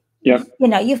together. Yeah.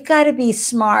 You've got to be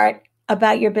smart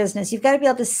about your business. You've got to be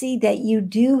able to see that you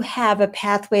do have a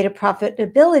pathway to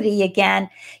profitability again.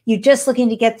 You're just looking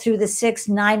to get through the 6,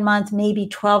 9 month, maybe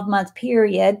 12-month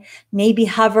period, maybe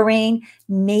hovering,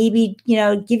 maybe,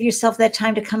 give yourself that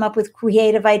time to come up with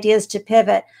creative ideas to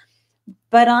pivot.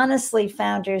 But honestly,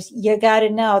 founders, you got to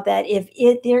know that if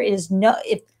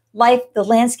the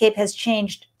landscape has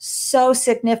changed so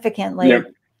significantly,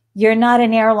 you're not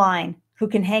an airline who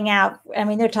can hang out. I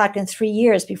mean, they're talking 3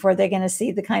 years before they're going to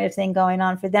see the kind of thing going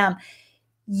on for them.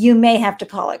 You may have to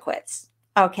call it quits.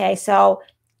 Okay. So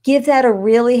give that a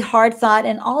really hard thought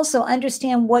and also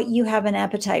understand what you have an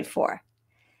appetite for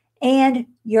and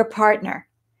your partner.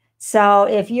 So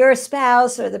if your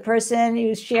spouse or the person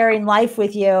who's sharing life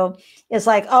with you is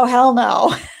like, oh, hell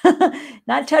no,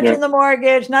 not touching the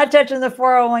mortgage, not touching the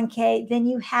 401k, then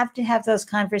you have to have those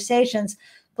conversations.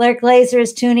 Blair Glazer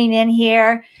is tuning in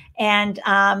here, and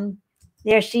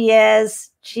there she is.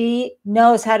 She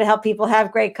knows how to help people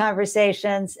have great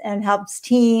conversations and helps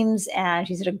teams, and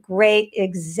she's a great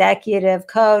executive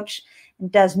coach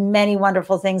and does many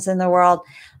wonderful things in the world.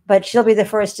 But she'll be the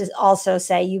first to also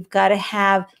say you've got to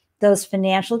have those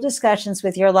financial discussions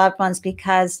with your loved ones,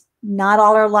 because not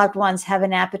all our loved ones have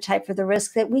an appetite for the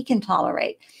risk that we can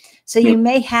tolerate. So you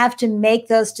may have to make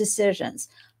those decisions,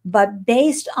 but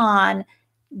based on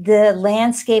the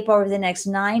landscape over the next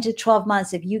 9 to 12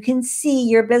 months, if you can see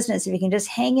your business, if you can just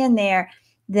hang in there,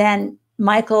 then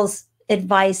Michael's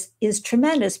advice is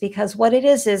tremendous, because what it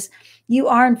is you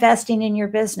are investing in your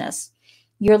business.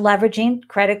 You're leveraging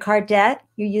credit card debt.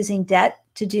 You're using debt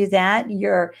to do that.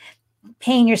 You're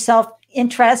paying yourself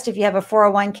interest if you have a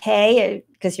 401k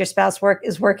because your spouse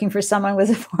is working for someone with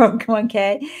a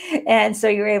 401k. And so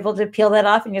you're able to peel that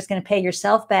off and you're just going to pay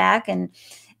yourself back and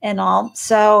all.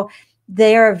 So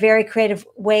there are very creative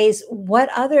ways. What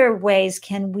other ways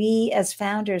can we as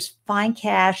founders find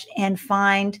cash and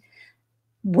find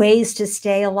ways to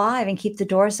stay alive and keep the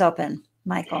doors open,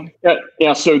 Michael?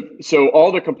 Yeah. So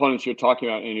all the components you're talking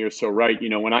about, and you're so right. You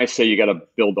know, when I say you got to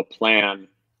build a plan,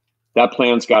 that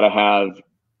plan's got to have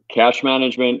cash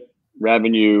management,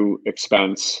 revenue,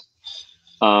 expense.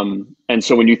 And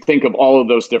so when you think of all of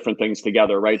those different things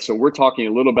together, right? So we're talking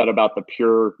a little bit about the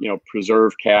pure,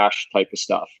 preserve cash type of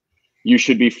stuff. You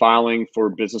should be filing for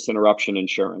business interruption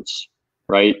insurance,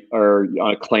 right? Or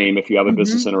on a claim if you have a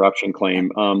business interruption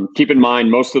claim. Keep in mind,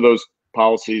 most of those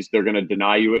policies, they're going to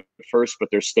deny you at first, but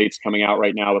there's states coming out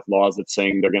right now with laws that's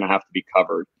saying they're going to have to be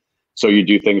covered. So you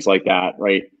do things like that,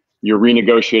 right? You're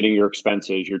renegotiating your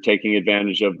expenses. You're taking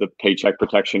advantage of the Paycheck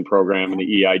Protection Program and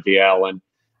the EIDL.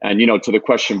 And to the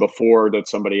question before that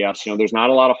somebody asked, there's not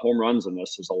a lot of home runs in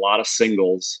this. There's a lot of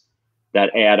singles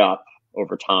that add up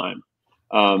over time.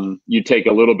 You take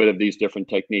a little bit of these different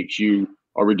techniques. You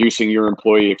are reducing your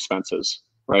employee expenses,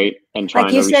 right? And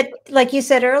trying like you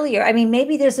said earlier, I mean,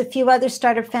 maybe there's a few other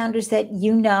startup founders that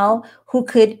who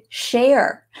could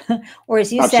share, or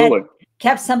as you said,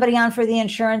 kept somebody on for the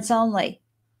insurance only.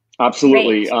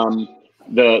 Absolutely.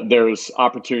 There's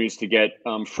opportunities to get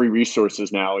free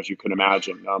resources now, as you can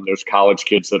imagine. There's college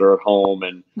kids that are at home.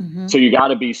 And so you got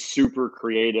to be super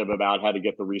creative about how to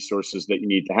get the resources that you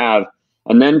need to have.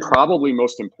 And then probably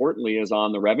most importantly is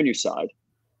on the revenue side,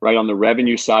 right? On the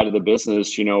revenue side of the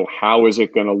business, how is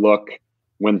it going to look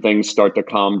when things start to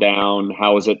calm down?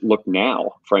 How does it look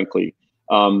now, frankly?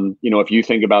 If you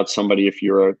think about somebody, if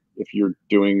you're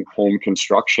doing home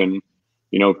construction,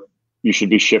 you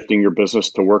should be shifting your business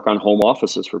to work on home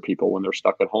offices for people when they're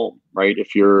stuck at home, right?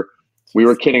 We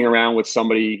were kidding around with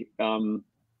somebody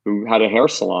who had a hair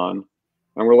salon,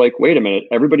 and we're like, wait a minute,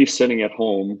 everybody's sitting at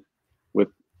home with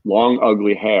long,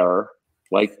 ugly hair.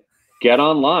 Like, get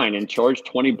online and charge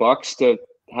 $20 to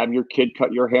have your kid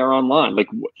cut your hair online.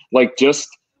 Like just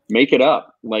make it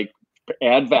up. Like,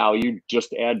 add value,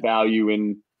 just add value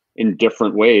in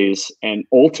different ways, and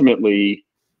ultimately,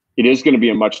 it is going to be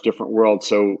a much different world.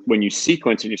 So when you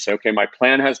sequence and you say, okay, my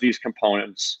plan has these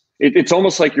components, it's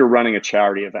almost like you're running a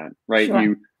charity event, right?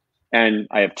 Sure. And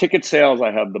I have ticket sales,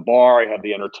 I have the bar, I have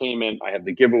the entertainment, I have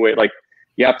the giveaway. Like,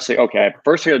 you have to say, okay,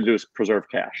 first thing I got to do is preserve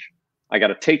cash. I got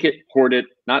to take it, hoard it,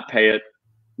 not pay it,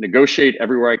 negotiate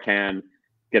everywhere I can,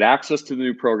 get access to the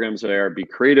new programs there, be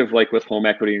creative, like with home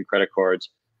equity and credit cards.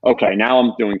 Okay, now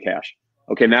I'm doing cash.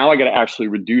 Okay, now I got to actually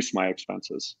reduce my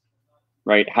expenses,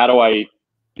 right? How do I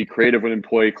be creative with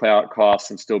employee costs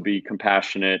and still be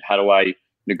compassionate? How do I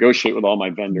negotiate with all my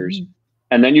vendors?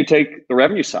 And then you take the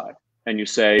revenue side and you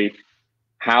say,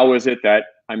 how is it that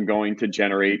I'm going to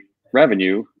generate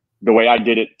revenue? The way I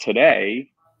did it today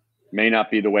may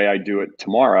not be the way I do it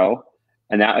tomorrow.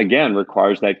 And that, again,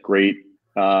 requires that great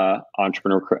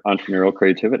entrepreneurial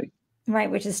creativity. Right,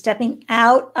 which is stepping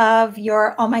out of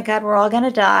your, oh my God, we're all going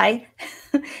to die,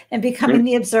 and becoming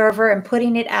the observer and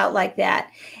putting it out like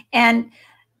that. And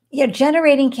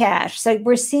generating cash. So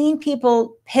we're seeing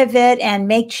people pivot and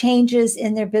make changes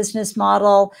in their business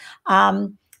model.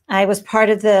 I was part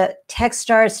of the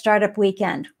Techstars Startup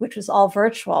Weekend, which was all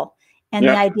virtual. And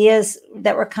the ideas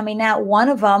that were coming out, one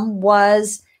of them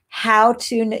was how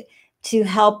to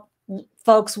help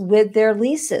folks with their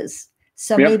leases.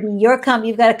 So maybe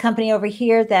you've got a company over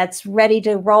here that's ready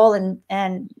to roll,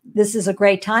 and this is a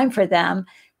great time for them.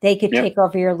 They could take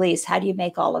over your lease. How do you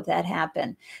make all of that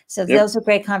happen? So those are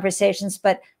great conversations,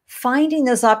 but finding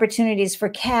those opportunities for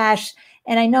cash.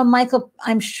 And I know Michael,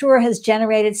 I'm sure, has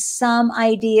generated some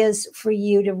ideas for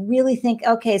you to really think,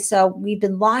 okay, so we've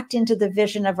been locked into the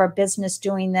vision of our business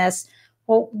doing this.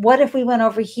 Well, what if we went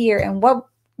over here, and what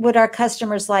would our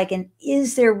customers like? And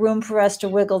is there room for us to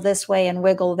wiggle this way and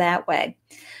wiggle that way?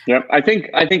 Yeah, I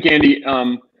think Andy,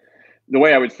 the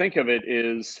way I would think of it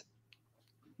is,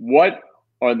 what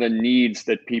are the needs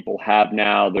that people have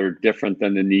now that are different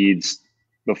than the needs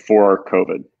before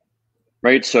COVID,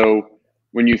 right? So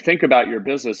when you think about your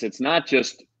business, it's not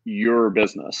just your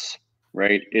business,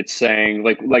 right? It's saying,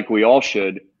 like we all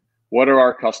should, what do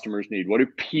our customers need? What do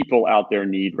people out there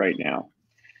need right now?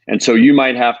 And so you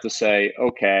might have to say,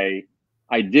 okay,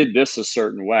 I did this a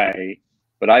certain way,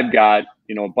 but I've got,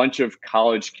 a bunch of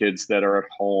college kids that are at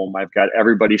home. I've got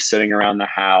everybody sitting around the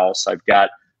house. I've got,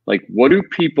 what do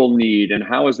people need, and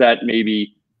how is that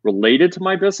maybe related to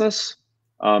my business?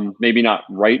 Maybe not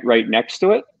right next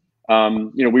to it.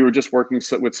 We were just working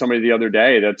with somebody the other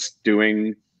day that's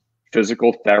doing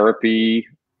physical therapy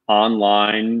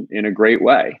online in a great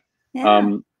way.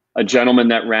 Yeah. A gentleman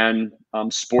that ran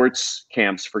sports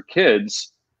camps for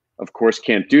kids, of course,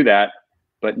 can't do that,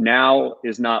 but now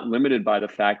is not limited by the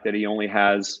fact that he only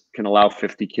can allow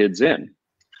 50 kids in.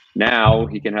 Now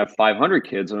he can have 500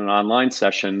 kids in an online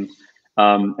session.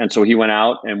 And so he went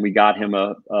out and we got him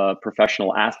a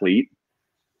professional athlete.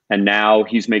 And now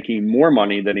he's making more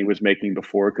money than he was making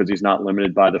before because he's not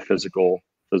limited by the physical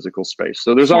space.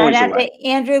 So there's always a way.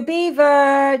 Andrew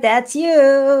Beaver, that's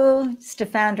you. It's the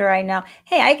founder I know.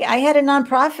 Hey, I had a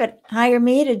nonprofit hire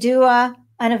me to do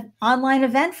an online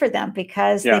event for them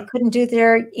because they couldn't do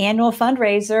their annual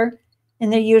fundraiser in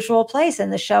their usual place,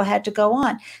 and the show had to go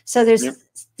on. So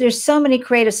there's so many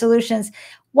creative solutions.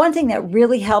 One thing that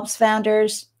really helps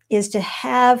founders is to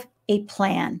have a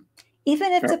plan.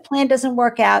 Even if the plan doesn't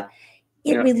work out,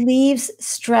 it relieves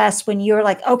stress when you're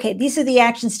like, okay, these are the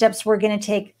action steps we're going to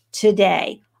take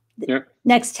today,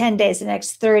 next 10 days, the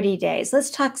next 30 days. Let's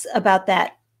talk about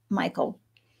that, Michael.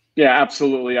 Yeah,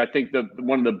 absolutely. I think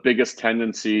one of the biggest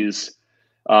tendencies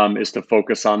is to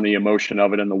focus on the emotion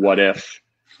of it and the what if.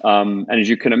 And as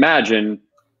you can imagine,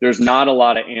 there's not a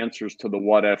lot of answers to the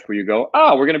what if where you go,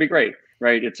 oh, we're going to be great,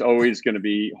 right? It's always going to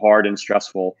be hard and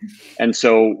stressful. And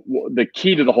so the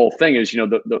key to the whole thing is,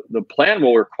 the plan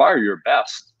will require your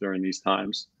best during these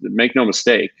times. Make no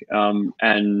mistake.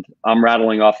 And I'm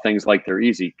rattling off things like they're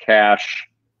easy: cash,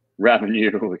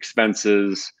 revenue,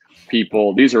 expenses,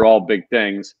 people. These are all big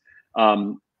things.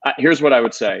 Here's what I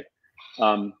would say.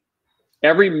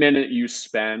 Every minute you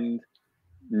spend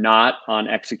not on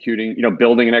executing,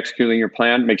 building and executing your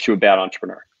plan makes you a bad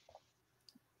entrepreneur,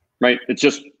 right?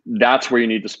 That's where you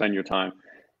need to spend your time.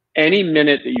 Any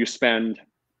minute that you spend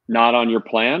not on your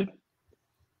plan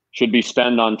should be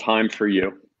spent on time for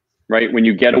you, right? When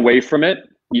you get away from it,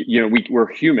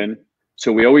 we're human,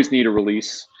 so we always need a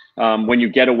release. When you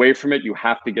get away from it, you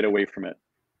have to get away from it,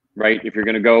 right? If you're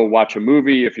going to go watch a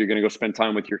movie, if you're going to go spend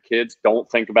time with your kids, don't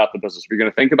think about the business. If you're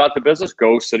going to think about the business,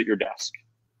 go sit at your desk.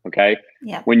 Okay.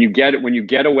 Yeah. When you get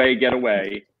away, get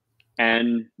away.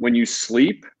 And when you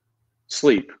sleep,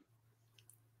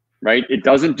 right? It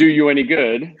doesn't do you any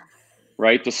good,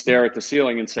 right? To stare at the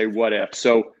ceiling and say, what if?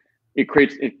 So it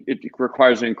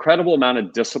requires an incredible amount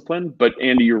of discipline. But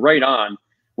Andy, you're right on.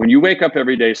 When you wake up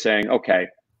every day saying, okay,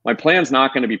 my plan's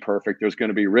not going to be perfect. There's going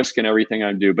to be risk in everything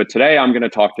I do. But today I'm going to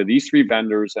talk to these 3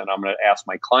 vendors and I'm going to ask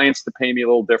my clients to pay me a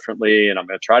little differently. And I'm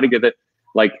going to try to give it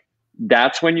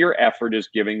that's when your effort is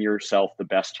giving yourself the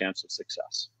best chance of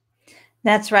success.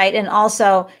 That's right. And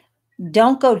also,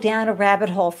 don't go down a rabbit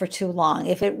hole for too long.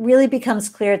 If it really becomes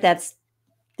clear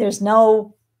there's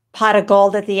no pot of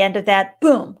gold at the end of that,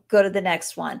 boom, go to the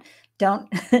next one. Don't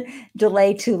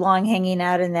delay too long hanging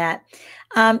out in that.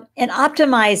 And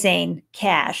optimizing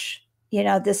cash,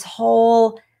 this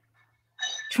whole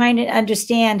trying to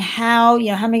understand how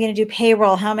am I going to do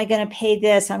payroll? How am I going to pay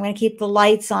this? I'm going to keep the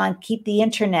lights on, keep the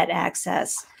internet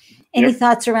access. Any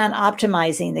thoughts around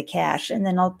optimizing the cash? And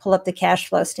then I'll pull up the cash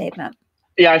flow statement.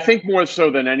 Yeah, I think more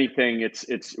so than anything, it's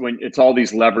when it's all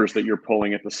these levers that you're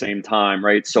pulling at the same time,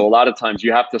 right? So a lot of times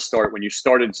you have to start when you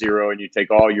start at zero and you take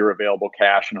all your available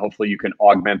cash, and hopefully you can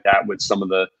augment that with some of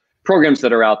the programs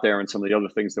that are out there and some of the other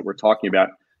things that we're talking about.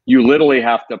 You literally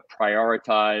have to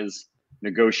prioritize,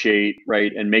 negotiate,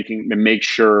 right? And make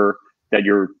sure that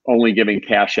you're only giving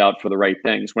cash out for the right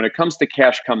things. When it comes to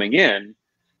cash coming in,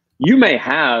 you may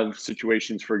have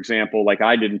situations, for example, like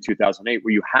I did in 2008,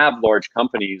 where you have large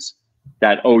companies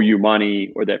that owe you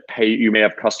money or that you may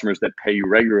have customers that pay you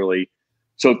regularly.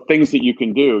 So things that you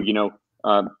can do,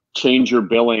 change your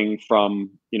billing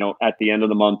from, at the end of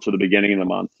the month to the beginning of the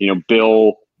month,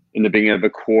 bill in the beginning of a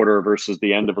quarter versus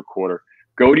the end of a quarter.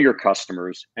 Go to your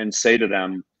customers and say to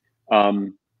them,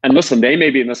 and listen, they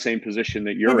may be in the same position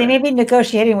that you're in. They may be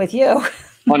negotiating with you.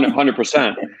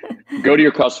 100%. Go to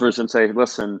your customers and say,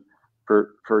 listen,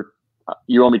 for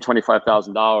you owe me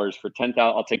 $25,000. For $10,000,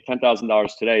 I'll take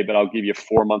 $10,000 today, but I'll give you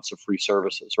 4 months of free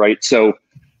services, right? So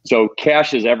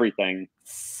cash is everything.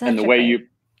 And the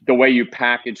way you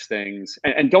package things,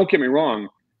 and don't get me wrong,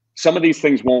 some of these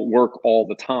things won't work all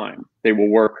the time. They will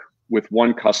work with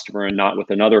one customer and not with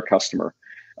another customer.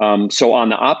 So on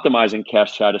the optimizing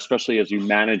cash chat, especially as you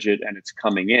manage it and it's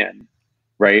coming in,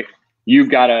 right? You've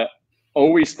got to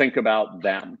always think about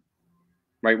them,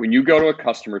 right? When you go to a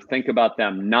customer, think about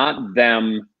them, not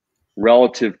them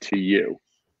relative to you,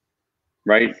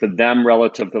 right? But them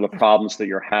relative to the problems that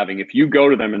you're having. If you go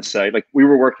to them and say, like we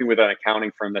were working with an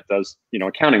accounting firm that does,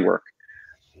 accounting work,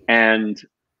 and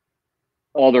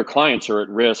all their clients are at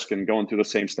risk and going through the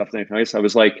same stuff. I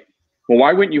was like, Well,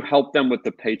 why wouldn't you help them with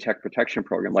the Paycheck Protection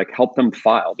Program? Like help them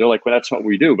file. They're like, well, that's what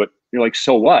we do. But you're like,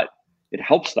 so what? It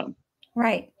helps them.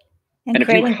 Right. And And if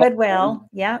you creating help goodwill. them,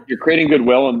 Yeah. you're creating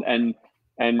goodwill. And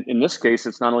in this case,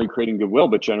 it's not only creating goodwill,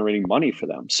 but generating money for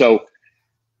them. So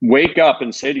wake up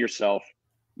and say to yourself,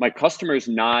 my customer is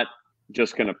not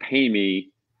just going to pay me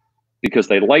because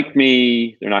they like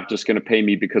me. They're not just going to pay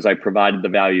me because I provided the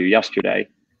value yesterday.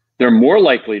 They're more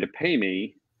likely to pay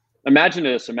me. Imagine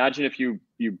this. Imagine if you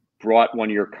brought one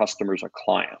of your customers a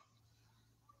client,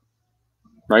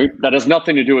 right? That has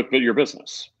nothing to do with your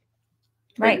business.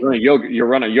 Right. You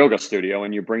run a yoga studio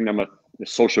and you bring them a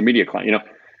social media client. You know,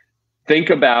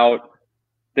 think about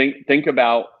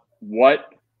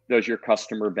what does your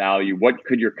customer value? What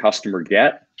could your customer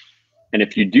get? And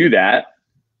if you do that,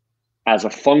 as a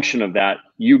function of that,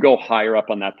 you go higher up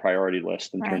on that priority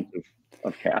list in terms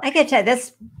of cash. I can tell you,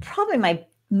 that's probably my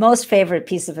most favorite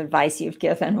piece of advice you've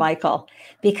given, Michael,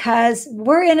 because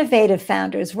we're innovative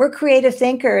founders, we're creative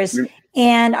thinkers,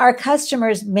 and our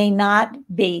customers may not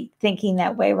be thinking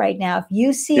that way right now. If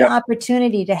you see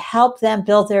opportunity to help them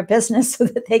build their business so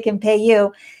that they can pay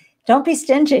you, don't be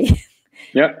stingy.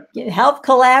 Help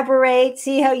collaborate,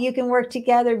 see how you can work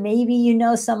together. Maybe you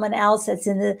know someone else that's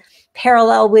in the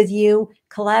parallel with you,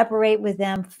 collaborate with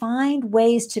them, find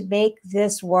ways to make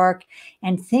this work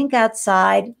and think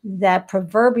outside that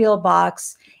proverbial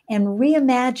box and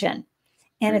reimagine.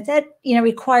 And if that,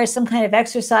 requires some kind of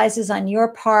exercises on your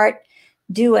part,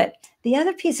 do it. The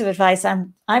other piece of advice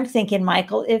I'm thinking,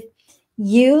 Michael, if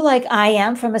you, like I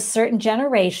am, from a certain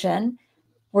generation,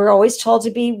 we're always told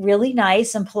to be really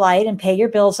nice and polite and pay your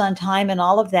bills on time and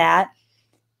all of that,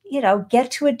 get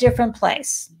to a different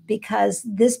place, because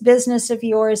this business of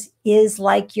yours is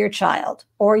like your child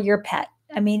or your pet.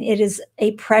 I mean, it is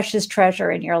a precious treasure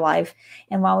in your life.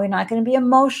 And while we're not going to be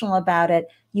emotional about it,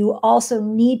 you also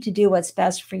need to do what's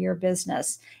best for your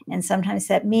business. And sometimes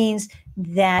that means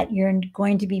that you're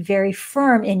going to be very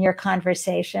firm in your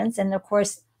conversations. And of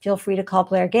course, feel free to call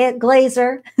Blair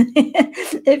Glazer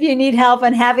if you need help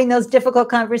on having those difficult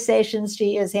conversations.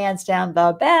 She is hands down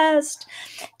the best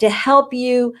to help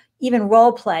you even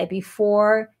role play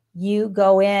before you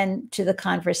go into the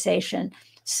conversation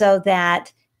so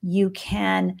that you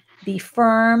can be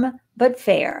firm but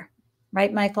fair.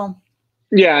 Right, Michael?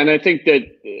 Yeah. And I think that,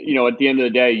 at the end of the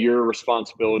day, your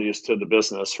responsibility is to the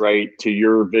business, right? To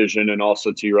your vision and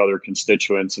also to your other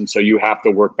constituents. And so you have to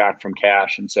work back from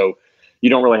cash. And so you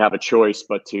don't really have a choice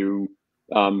but to,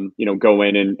 go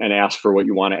in and ask for what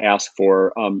you want to ask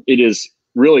for. It is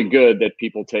really good that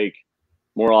people take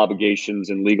moral obligations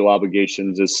and legal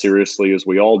obligations as seriously as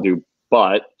we all do.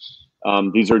 But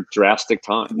these are drastic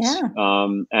times.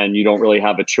 And you don't really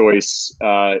have a choice.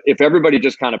 If everybody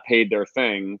just kind of paid their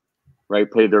thing, right,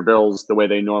 paid their bills the way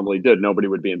they normally did, nobody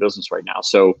would be in business right now.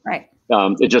 So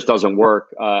it just doesn't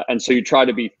work. And so you try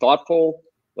to be thoughtful.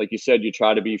 Like you said, you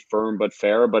try to be firm but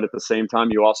fair, but at the same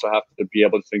time, you also have to be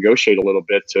able to negotiate a little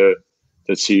bit to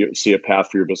see a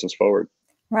path for your business forward.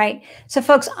 Right. So,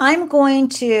 folks, I'm going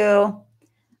to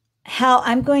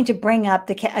bring up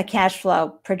a cash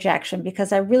flow projection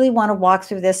because I really want to walk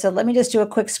through this. So let me just do a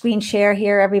quick screen share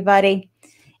here, everybody,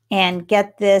 and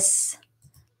get this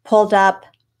pulled up.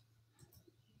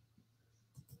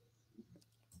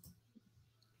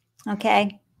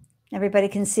 Okay. Everybody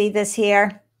can see this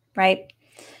here, right?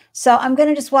 So I'm going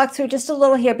to just walk through just a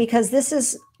little here because this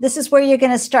is where you're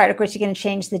going to start. Of course, you're going to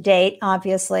change the date,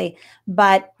 obviously,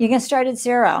 but you're going to start at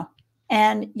 0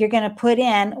 and you're going to put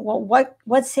in, well,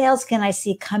 what sales can I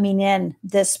see coming in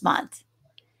this month?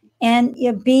 And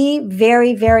be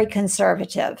very, very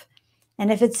conservative.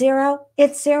 And if it's 0,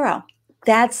 it's 0.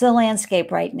 That's the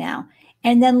landscape right now.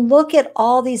 And then look at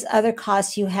all these other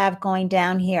costs you have going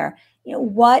down here.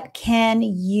 What can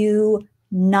you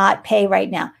not pay right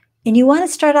now? And you want to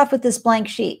start off with this blank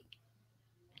sheet.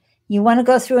 You want to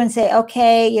go through and say,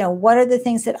 okay, what are the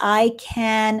things that I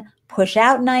can push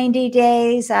out 90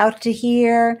 days out to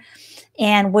here?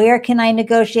 And where can I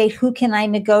negotiate? Who can I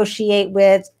negotiate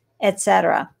with,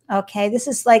 etc. Okay, this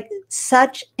is like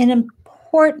such an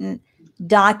important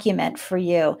document for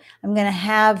you. I'm going to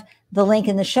have the link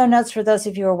in the show notes for those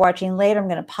of you who are watching later. I'm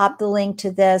going to pop the link to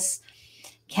this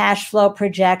cash flow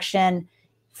projection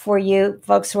for you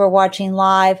folks who are watching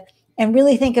live, and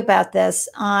really think about this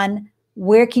on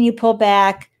where can you pull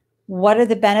back? What are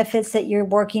the benefits that you're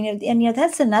working in? And,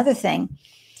 that's another thing,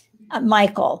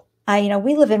 Michael.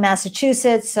 We live in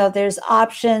Massachusetts, so there's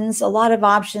options, a lot of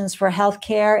options for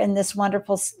healthcare in this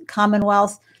wonderful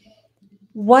Commonwealth.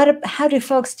 How do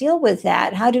folks deal with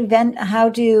that? How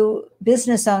do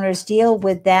business owners deal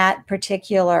with that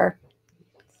particular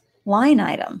line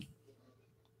item?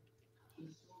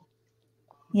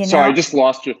 You So I know? just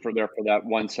lost you for that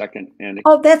 1 second, Andy.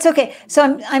 Oh, that's okay.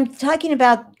 So I'm talking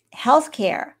about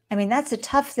healthcare. I mean, that's a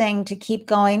tough thing to keep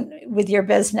going with your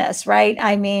business, right?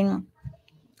 I mean,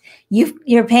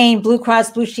 you're paying Blue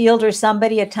Cross Blue Shield or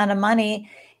somebody a ton of money.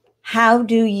 How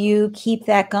do you keep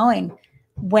that going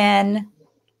when,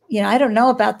 I don't know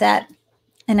about that.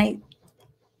 And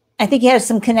I think you have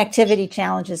some connectivity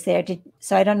challenges there.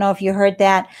 So I don't know if you heard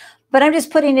that, but I'm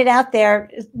just putting it out there.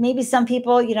 Maybe some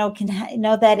people, can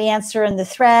know that answer in the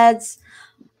threads.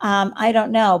 I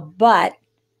don't know, but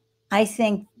I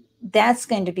think that's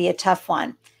going to be a tough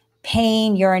one.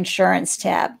 Paying your insurance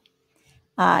tab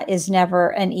is never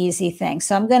an easy thing.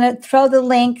 So I'm going to throw the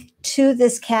link to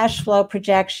this cash flow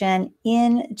projection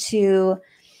into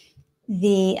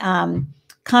the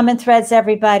comment threads,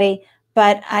 everybody.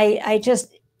 But I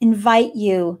just invite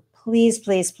you, please,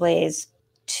 please, please,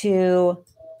 to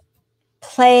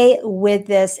play with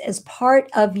this as part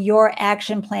of your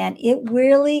action plan. It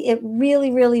really,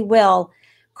 really will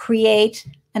create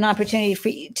an opportunity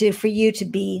for you to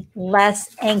be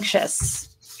less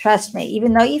anxious. Trust me,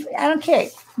 even though I don't care.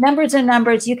 Numbers are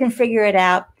numbers. You can figure it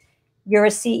out. You're a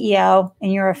CEO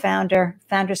and you're a founder.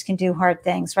 Founders can do hard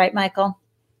things, right, Michael?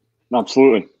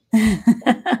 Absolutely.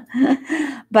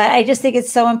 But I just think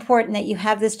it's so important that you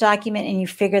have this document and you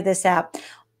figure this out.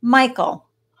 Michael,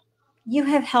 you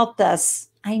have helped us.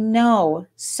 I know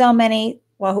so many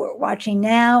who are watching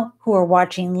now, who are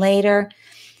watching later,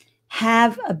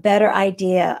 have a better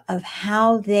idea of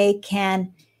how they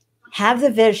can have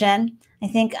the vision. I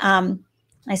think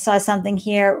I saw something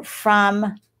here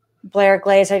from Blair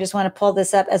Glaze. I just want to pull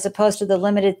this up, as opposed to the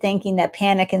limited thinking that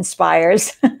panic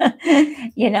inspires.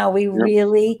 We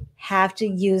really have to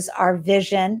use our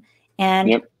vision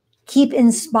and keep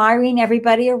inspiring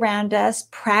everybody around us.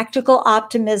 Practical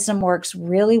optimism works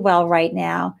really well right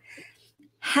now.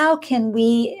 How can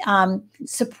we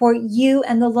support you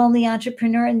and the Lonely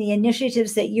Entrepreneur and the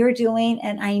initiatives that you're doing?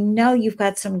 And I know you've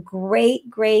got some great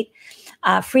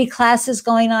free classes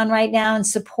going on right now and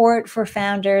support for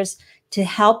founders to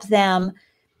help them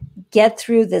get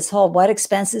through this whole what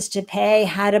expenses to pay,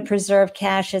 how to preserve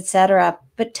cash, etc.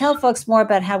 But tell folks more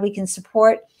about how we can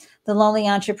support the Lonely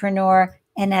Entrepreneur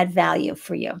and add value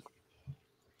for you.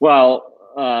 Well,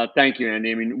 thank you,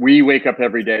 Andy. I mean, we wake up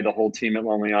every day, the whole team at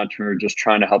Lonely Entrepreneur, just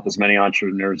trying to help as many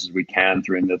entrepreneurs as we can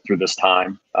through this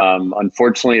time.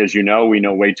 Unfortunately, as you know, we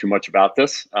know way too much about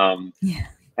this.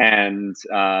 And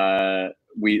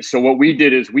so what we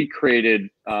did is we created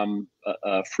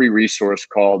a free resource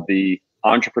called the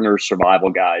Entrepreneur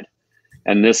Survival Guide.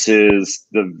 And this is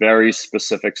the very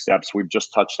specific steps. We've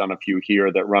just touched on a few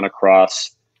here that run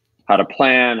across how to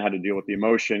plan, how to deal with the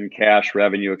emotion, cash,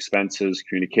 revenue, expenses,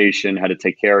 communication, how to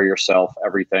take care of yourself,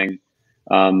 everything.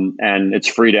 And it's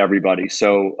free to everybody.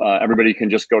 So everybody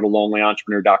can just go to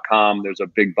lonelyentrepreneur.com. There's a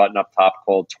big button up top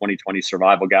called 2020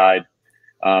 Survival Guide.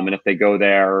 And if they go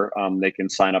there, they can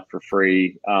sign up for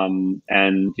free.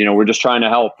 And, we're just trying to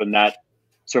help. And that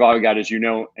Survival Guide, as you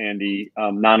know, Andy,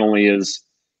 not only is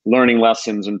learning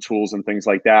lessons and tools and things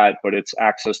like that, but it's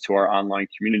access to our online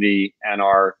community and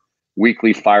our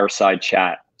weekly fireside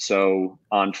chat. So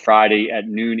on Friday at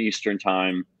noon Eastern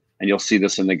time, and you'll see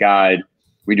this in the guide,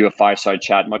 we do a fireside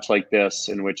chat much like this,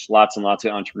 in which lots and lots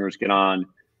of entrepreneurs get on,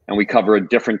 and we cover a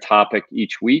different topic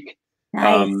each week.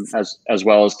 Nice. As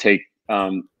well as take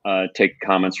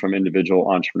comments from individual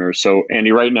entrepreneurs. So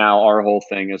Andy, right now our whole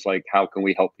thing is like, how can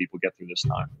we help people get through this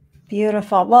time?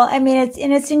 Beautiful. Well, I mean,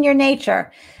 it's in your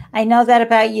nature. I know that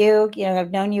about you.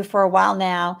 I've known you for a while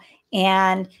now,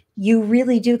 and you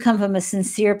really do come from a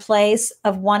sincere place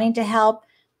of wanting to help,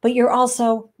 but you're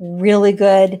also really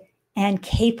good and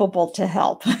capable to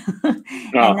help. And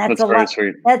that's very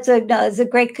sweet.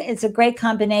 It's a great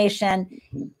combination.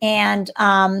 And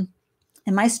am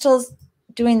I still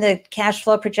doing the cash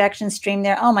flow projection stream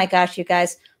there? Oh my gosh, you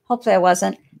guys. Hopefully I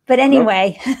wasn't. But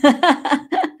anyway.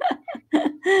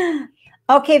 Nope.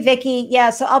 Okay, Vicki. Yeah.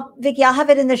 So Vicki, I'll have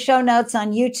it in the show notes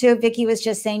on YouTube. Vicki was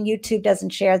just saying YouTube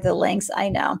doesn't share the links. I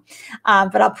know.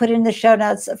 But I'll put it in the show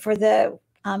notes for the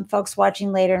folks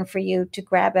watching later and for you to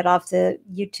grab it off the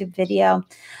YouTube video.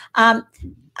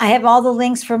 I have all the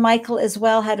links for Michael as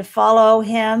well, how to follow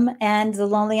him and the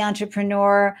Lonely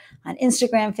Entrepreneur on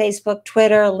Instagram, Facebook,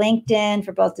 Twitter, LinkedIn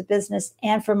for both the business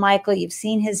and for Michael. You've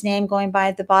seen his name going by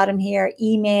at the bottom here,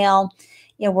 email.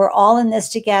 We're all in this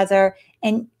together.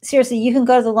 And seriously, you can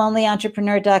go to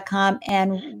thelonelyentrepreneur.com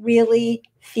and really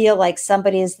feel like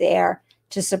somebody is there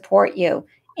to support you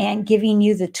and giving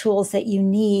you the tools that you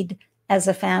need as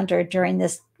a founder during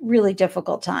this really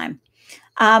difficult time.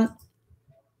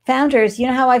 Founders, you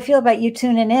know how I feel about you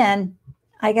tuning in.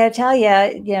 I got to tell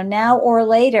you, now or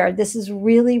later, this is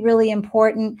really, really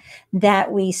important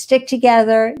that we stick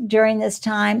together during this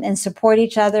time and support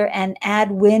each other and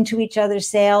add wind to each other's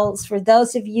sails. For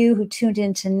those of you who tuned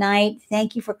in tonight,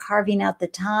 thank you for carving out the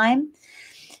time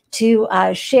to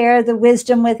share the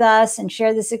wisdom with us and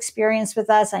share this experience with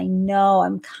us.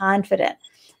 I'm confident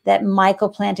that Michael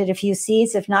planted a few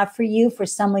seeds, if not for you, for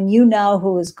someone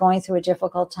who is going through a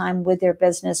difficult time with their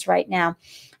business right now.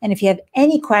 And if you have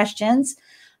any questions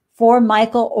for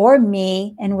Michael or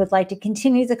me and would like to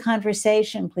continue the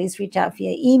conversation, please reach out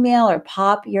via email or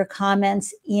pop your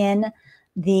comments in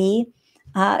the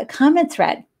comment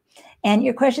thread. And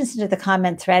your questions into the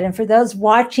comment thread. And for those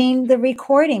watching the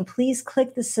recording, please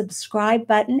click the subscribe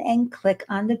button and click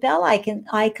on the bell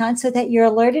icon so that you're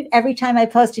alerted every time I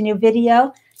post a new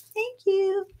video. Thank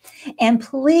you. And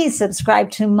please subscribe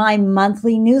to my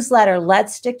monthly newsletter,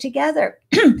 Let's Stick Together.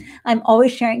 I'm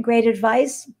always sharing great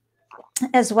advice,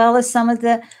 as well as some of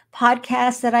the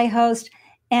podcasts that I host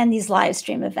and these live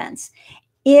stream events.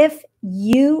 If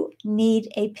you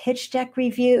need a pitch deck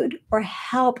reviewed or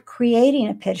help creating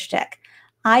a pitch deck,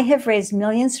 I have raised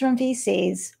millions from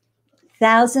VCs,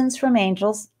 thousands from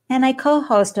angels, and I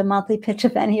co-host a monthly pitch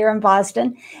event here in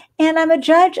Boston, and I'm a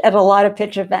judge at a lot of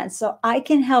pitch events. So I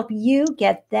can help you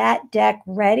get that deck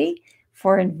ready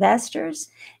for investors,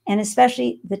 and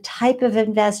especially the type of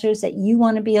investors that you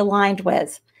want to be aligned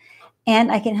with.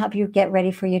 And I can help you get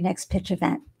ready for your next pitch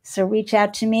event. So reach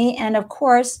out to me. And of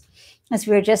course, as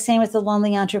we were just saying with the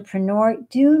lonely entrepreneur,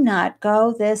 do not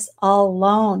go this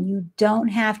alone. You don't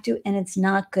have to, and it's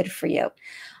not good for you.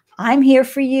 I'm here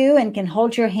for you and can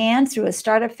hold your hand through a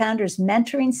Startup Founders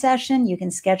mentoring session. You can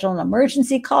schedule an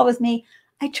emergency call with me.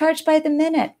 I charge by the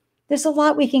minute. There's a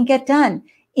lot we can get done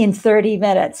in 30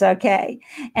 minutes, okay?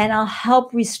 And I'll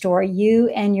help restore you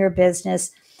and your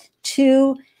business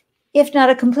to, if not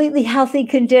a completely healthy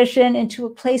condition, into a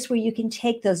place where you can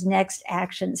take those next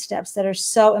action steps that are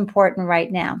so important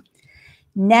right now.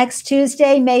 Next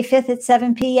Tuesday, May 5th at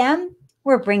 7 p.m.,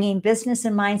 we're bringing business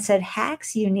and mindset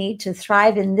hacks you need to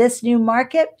thrive in this new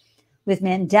market with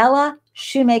Mandela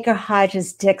Shoemaker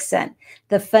Hodges Dixon,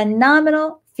 the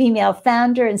phenomenal female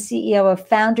founder and CEO of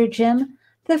Founder Gym,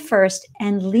 the first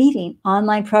and leading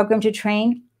online program to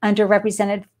train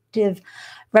underrepresented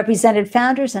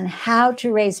founders on how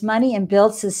to raise money and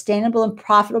build sustainable and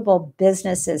profitable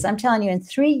businesses. I'm telling you, in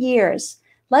 3 years,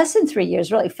 less than 3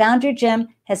 years, really, Founder Gym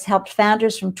has helped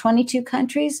founders from 22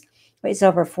 countries raise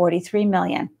over 43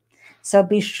 million. So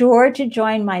be sure to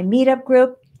join my meetup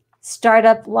group,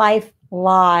 Startup Life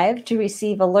Live, to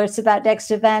receive alerts about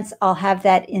next events. I'll have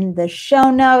that in the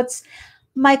show notes.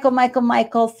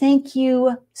 Michael, thank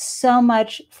you so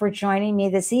much for joining me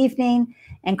this evening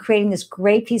and creating this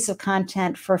great piece of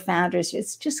content for founders.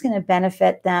 It's just going to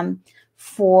benefit them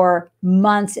for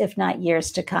months, if not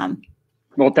years to come.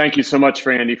 Well, thank you so much,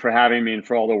 Andy, for having me and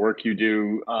for all the work you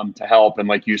do to help. And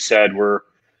like you said, we're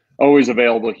always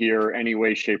available here, any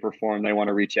way, shape, or form they want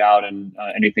to reach out, and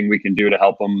anything we can do to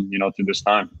help them, through this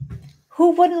time.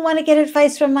 Who wouldn't want to get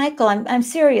advice from Michael? I'm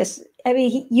serious. I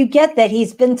mean, you get that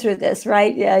he's been through this,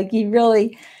 right? Yeah,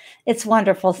 it's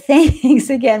wonderful. Thanks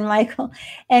again, Michael.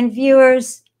 And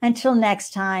viewers, until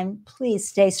next time, please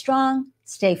stay strong,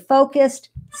 stay focused,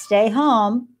 stay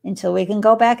home until we can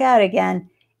go back out again,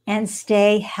 and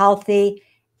stay healthy.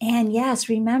 And yes,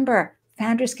 remember,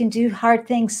 founders can do hard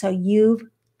things, so you've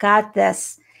got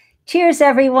this. Cheers,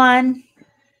 everyone.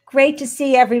 Great to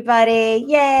see everybody.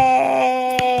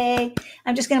 Yay.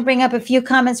 I'm just going to bring up a few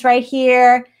comments right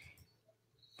here.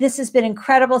 This has been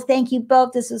incredible. Thank you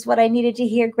both. This is what I needed to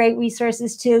hear. Great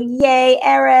resources too. Yay,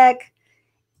 Eric.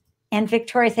 And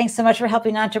Victoria, thanks so much for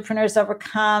helping entrepreneurs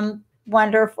overcome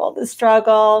the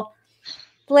struggle.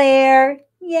 Blair,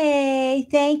 yay.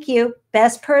 Thank you.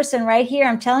 Best person right here.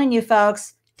 I'm telling you,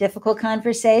 folks, difficult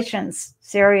conversations.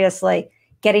 Seriously.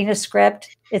 Getting a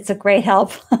script, it's a great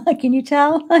help. Can you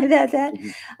tell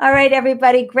that? All right,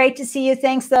 everybody, great to see you.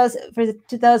 Thanks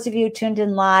to those of you who tuned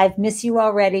in live. Miss you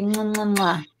already. Mwah, mwah,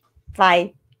 mwah.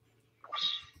 Bye.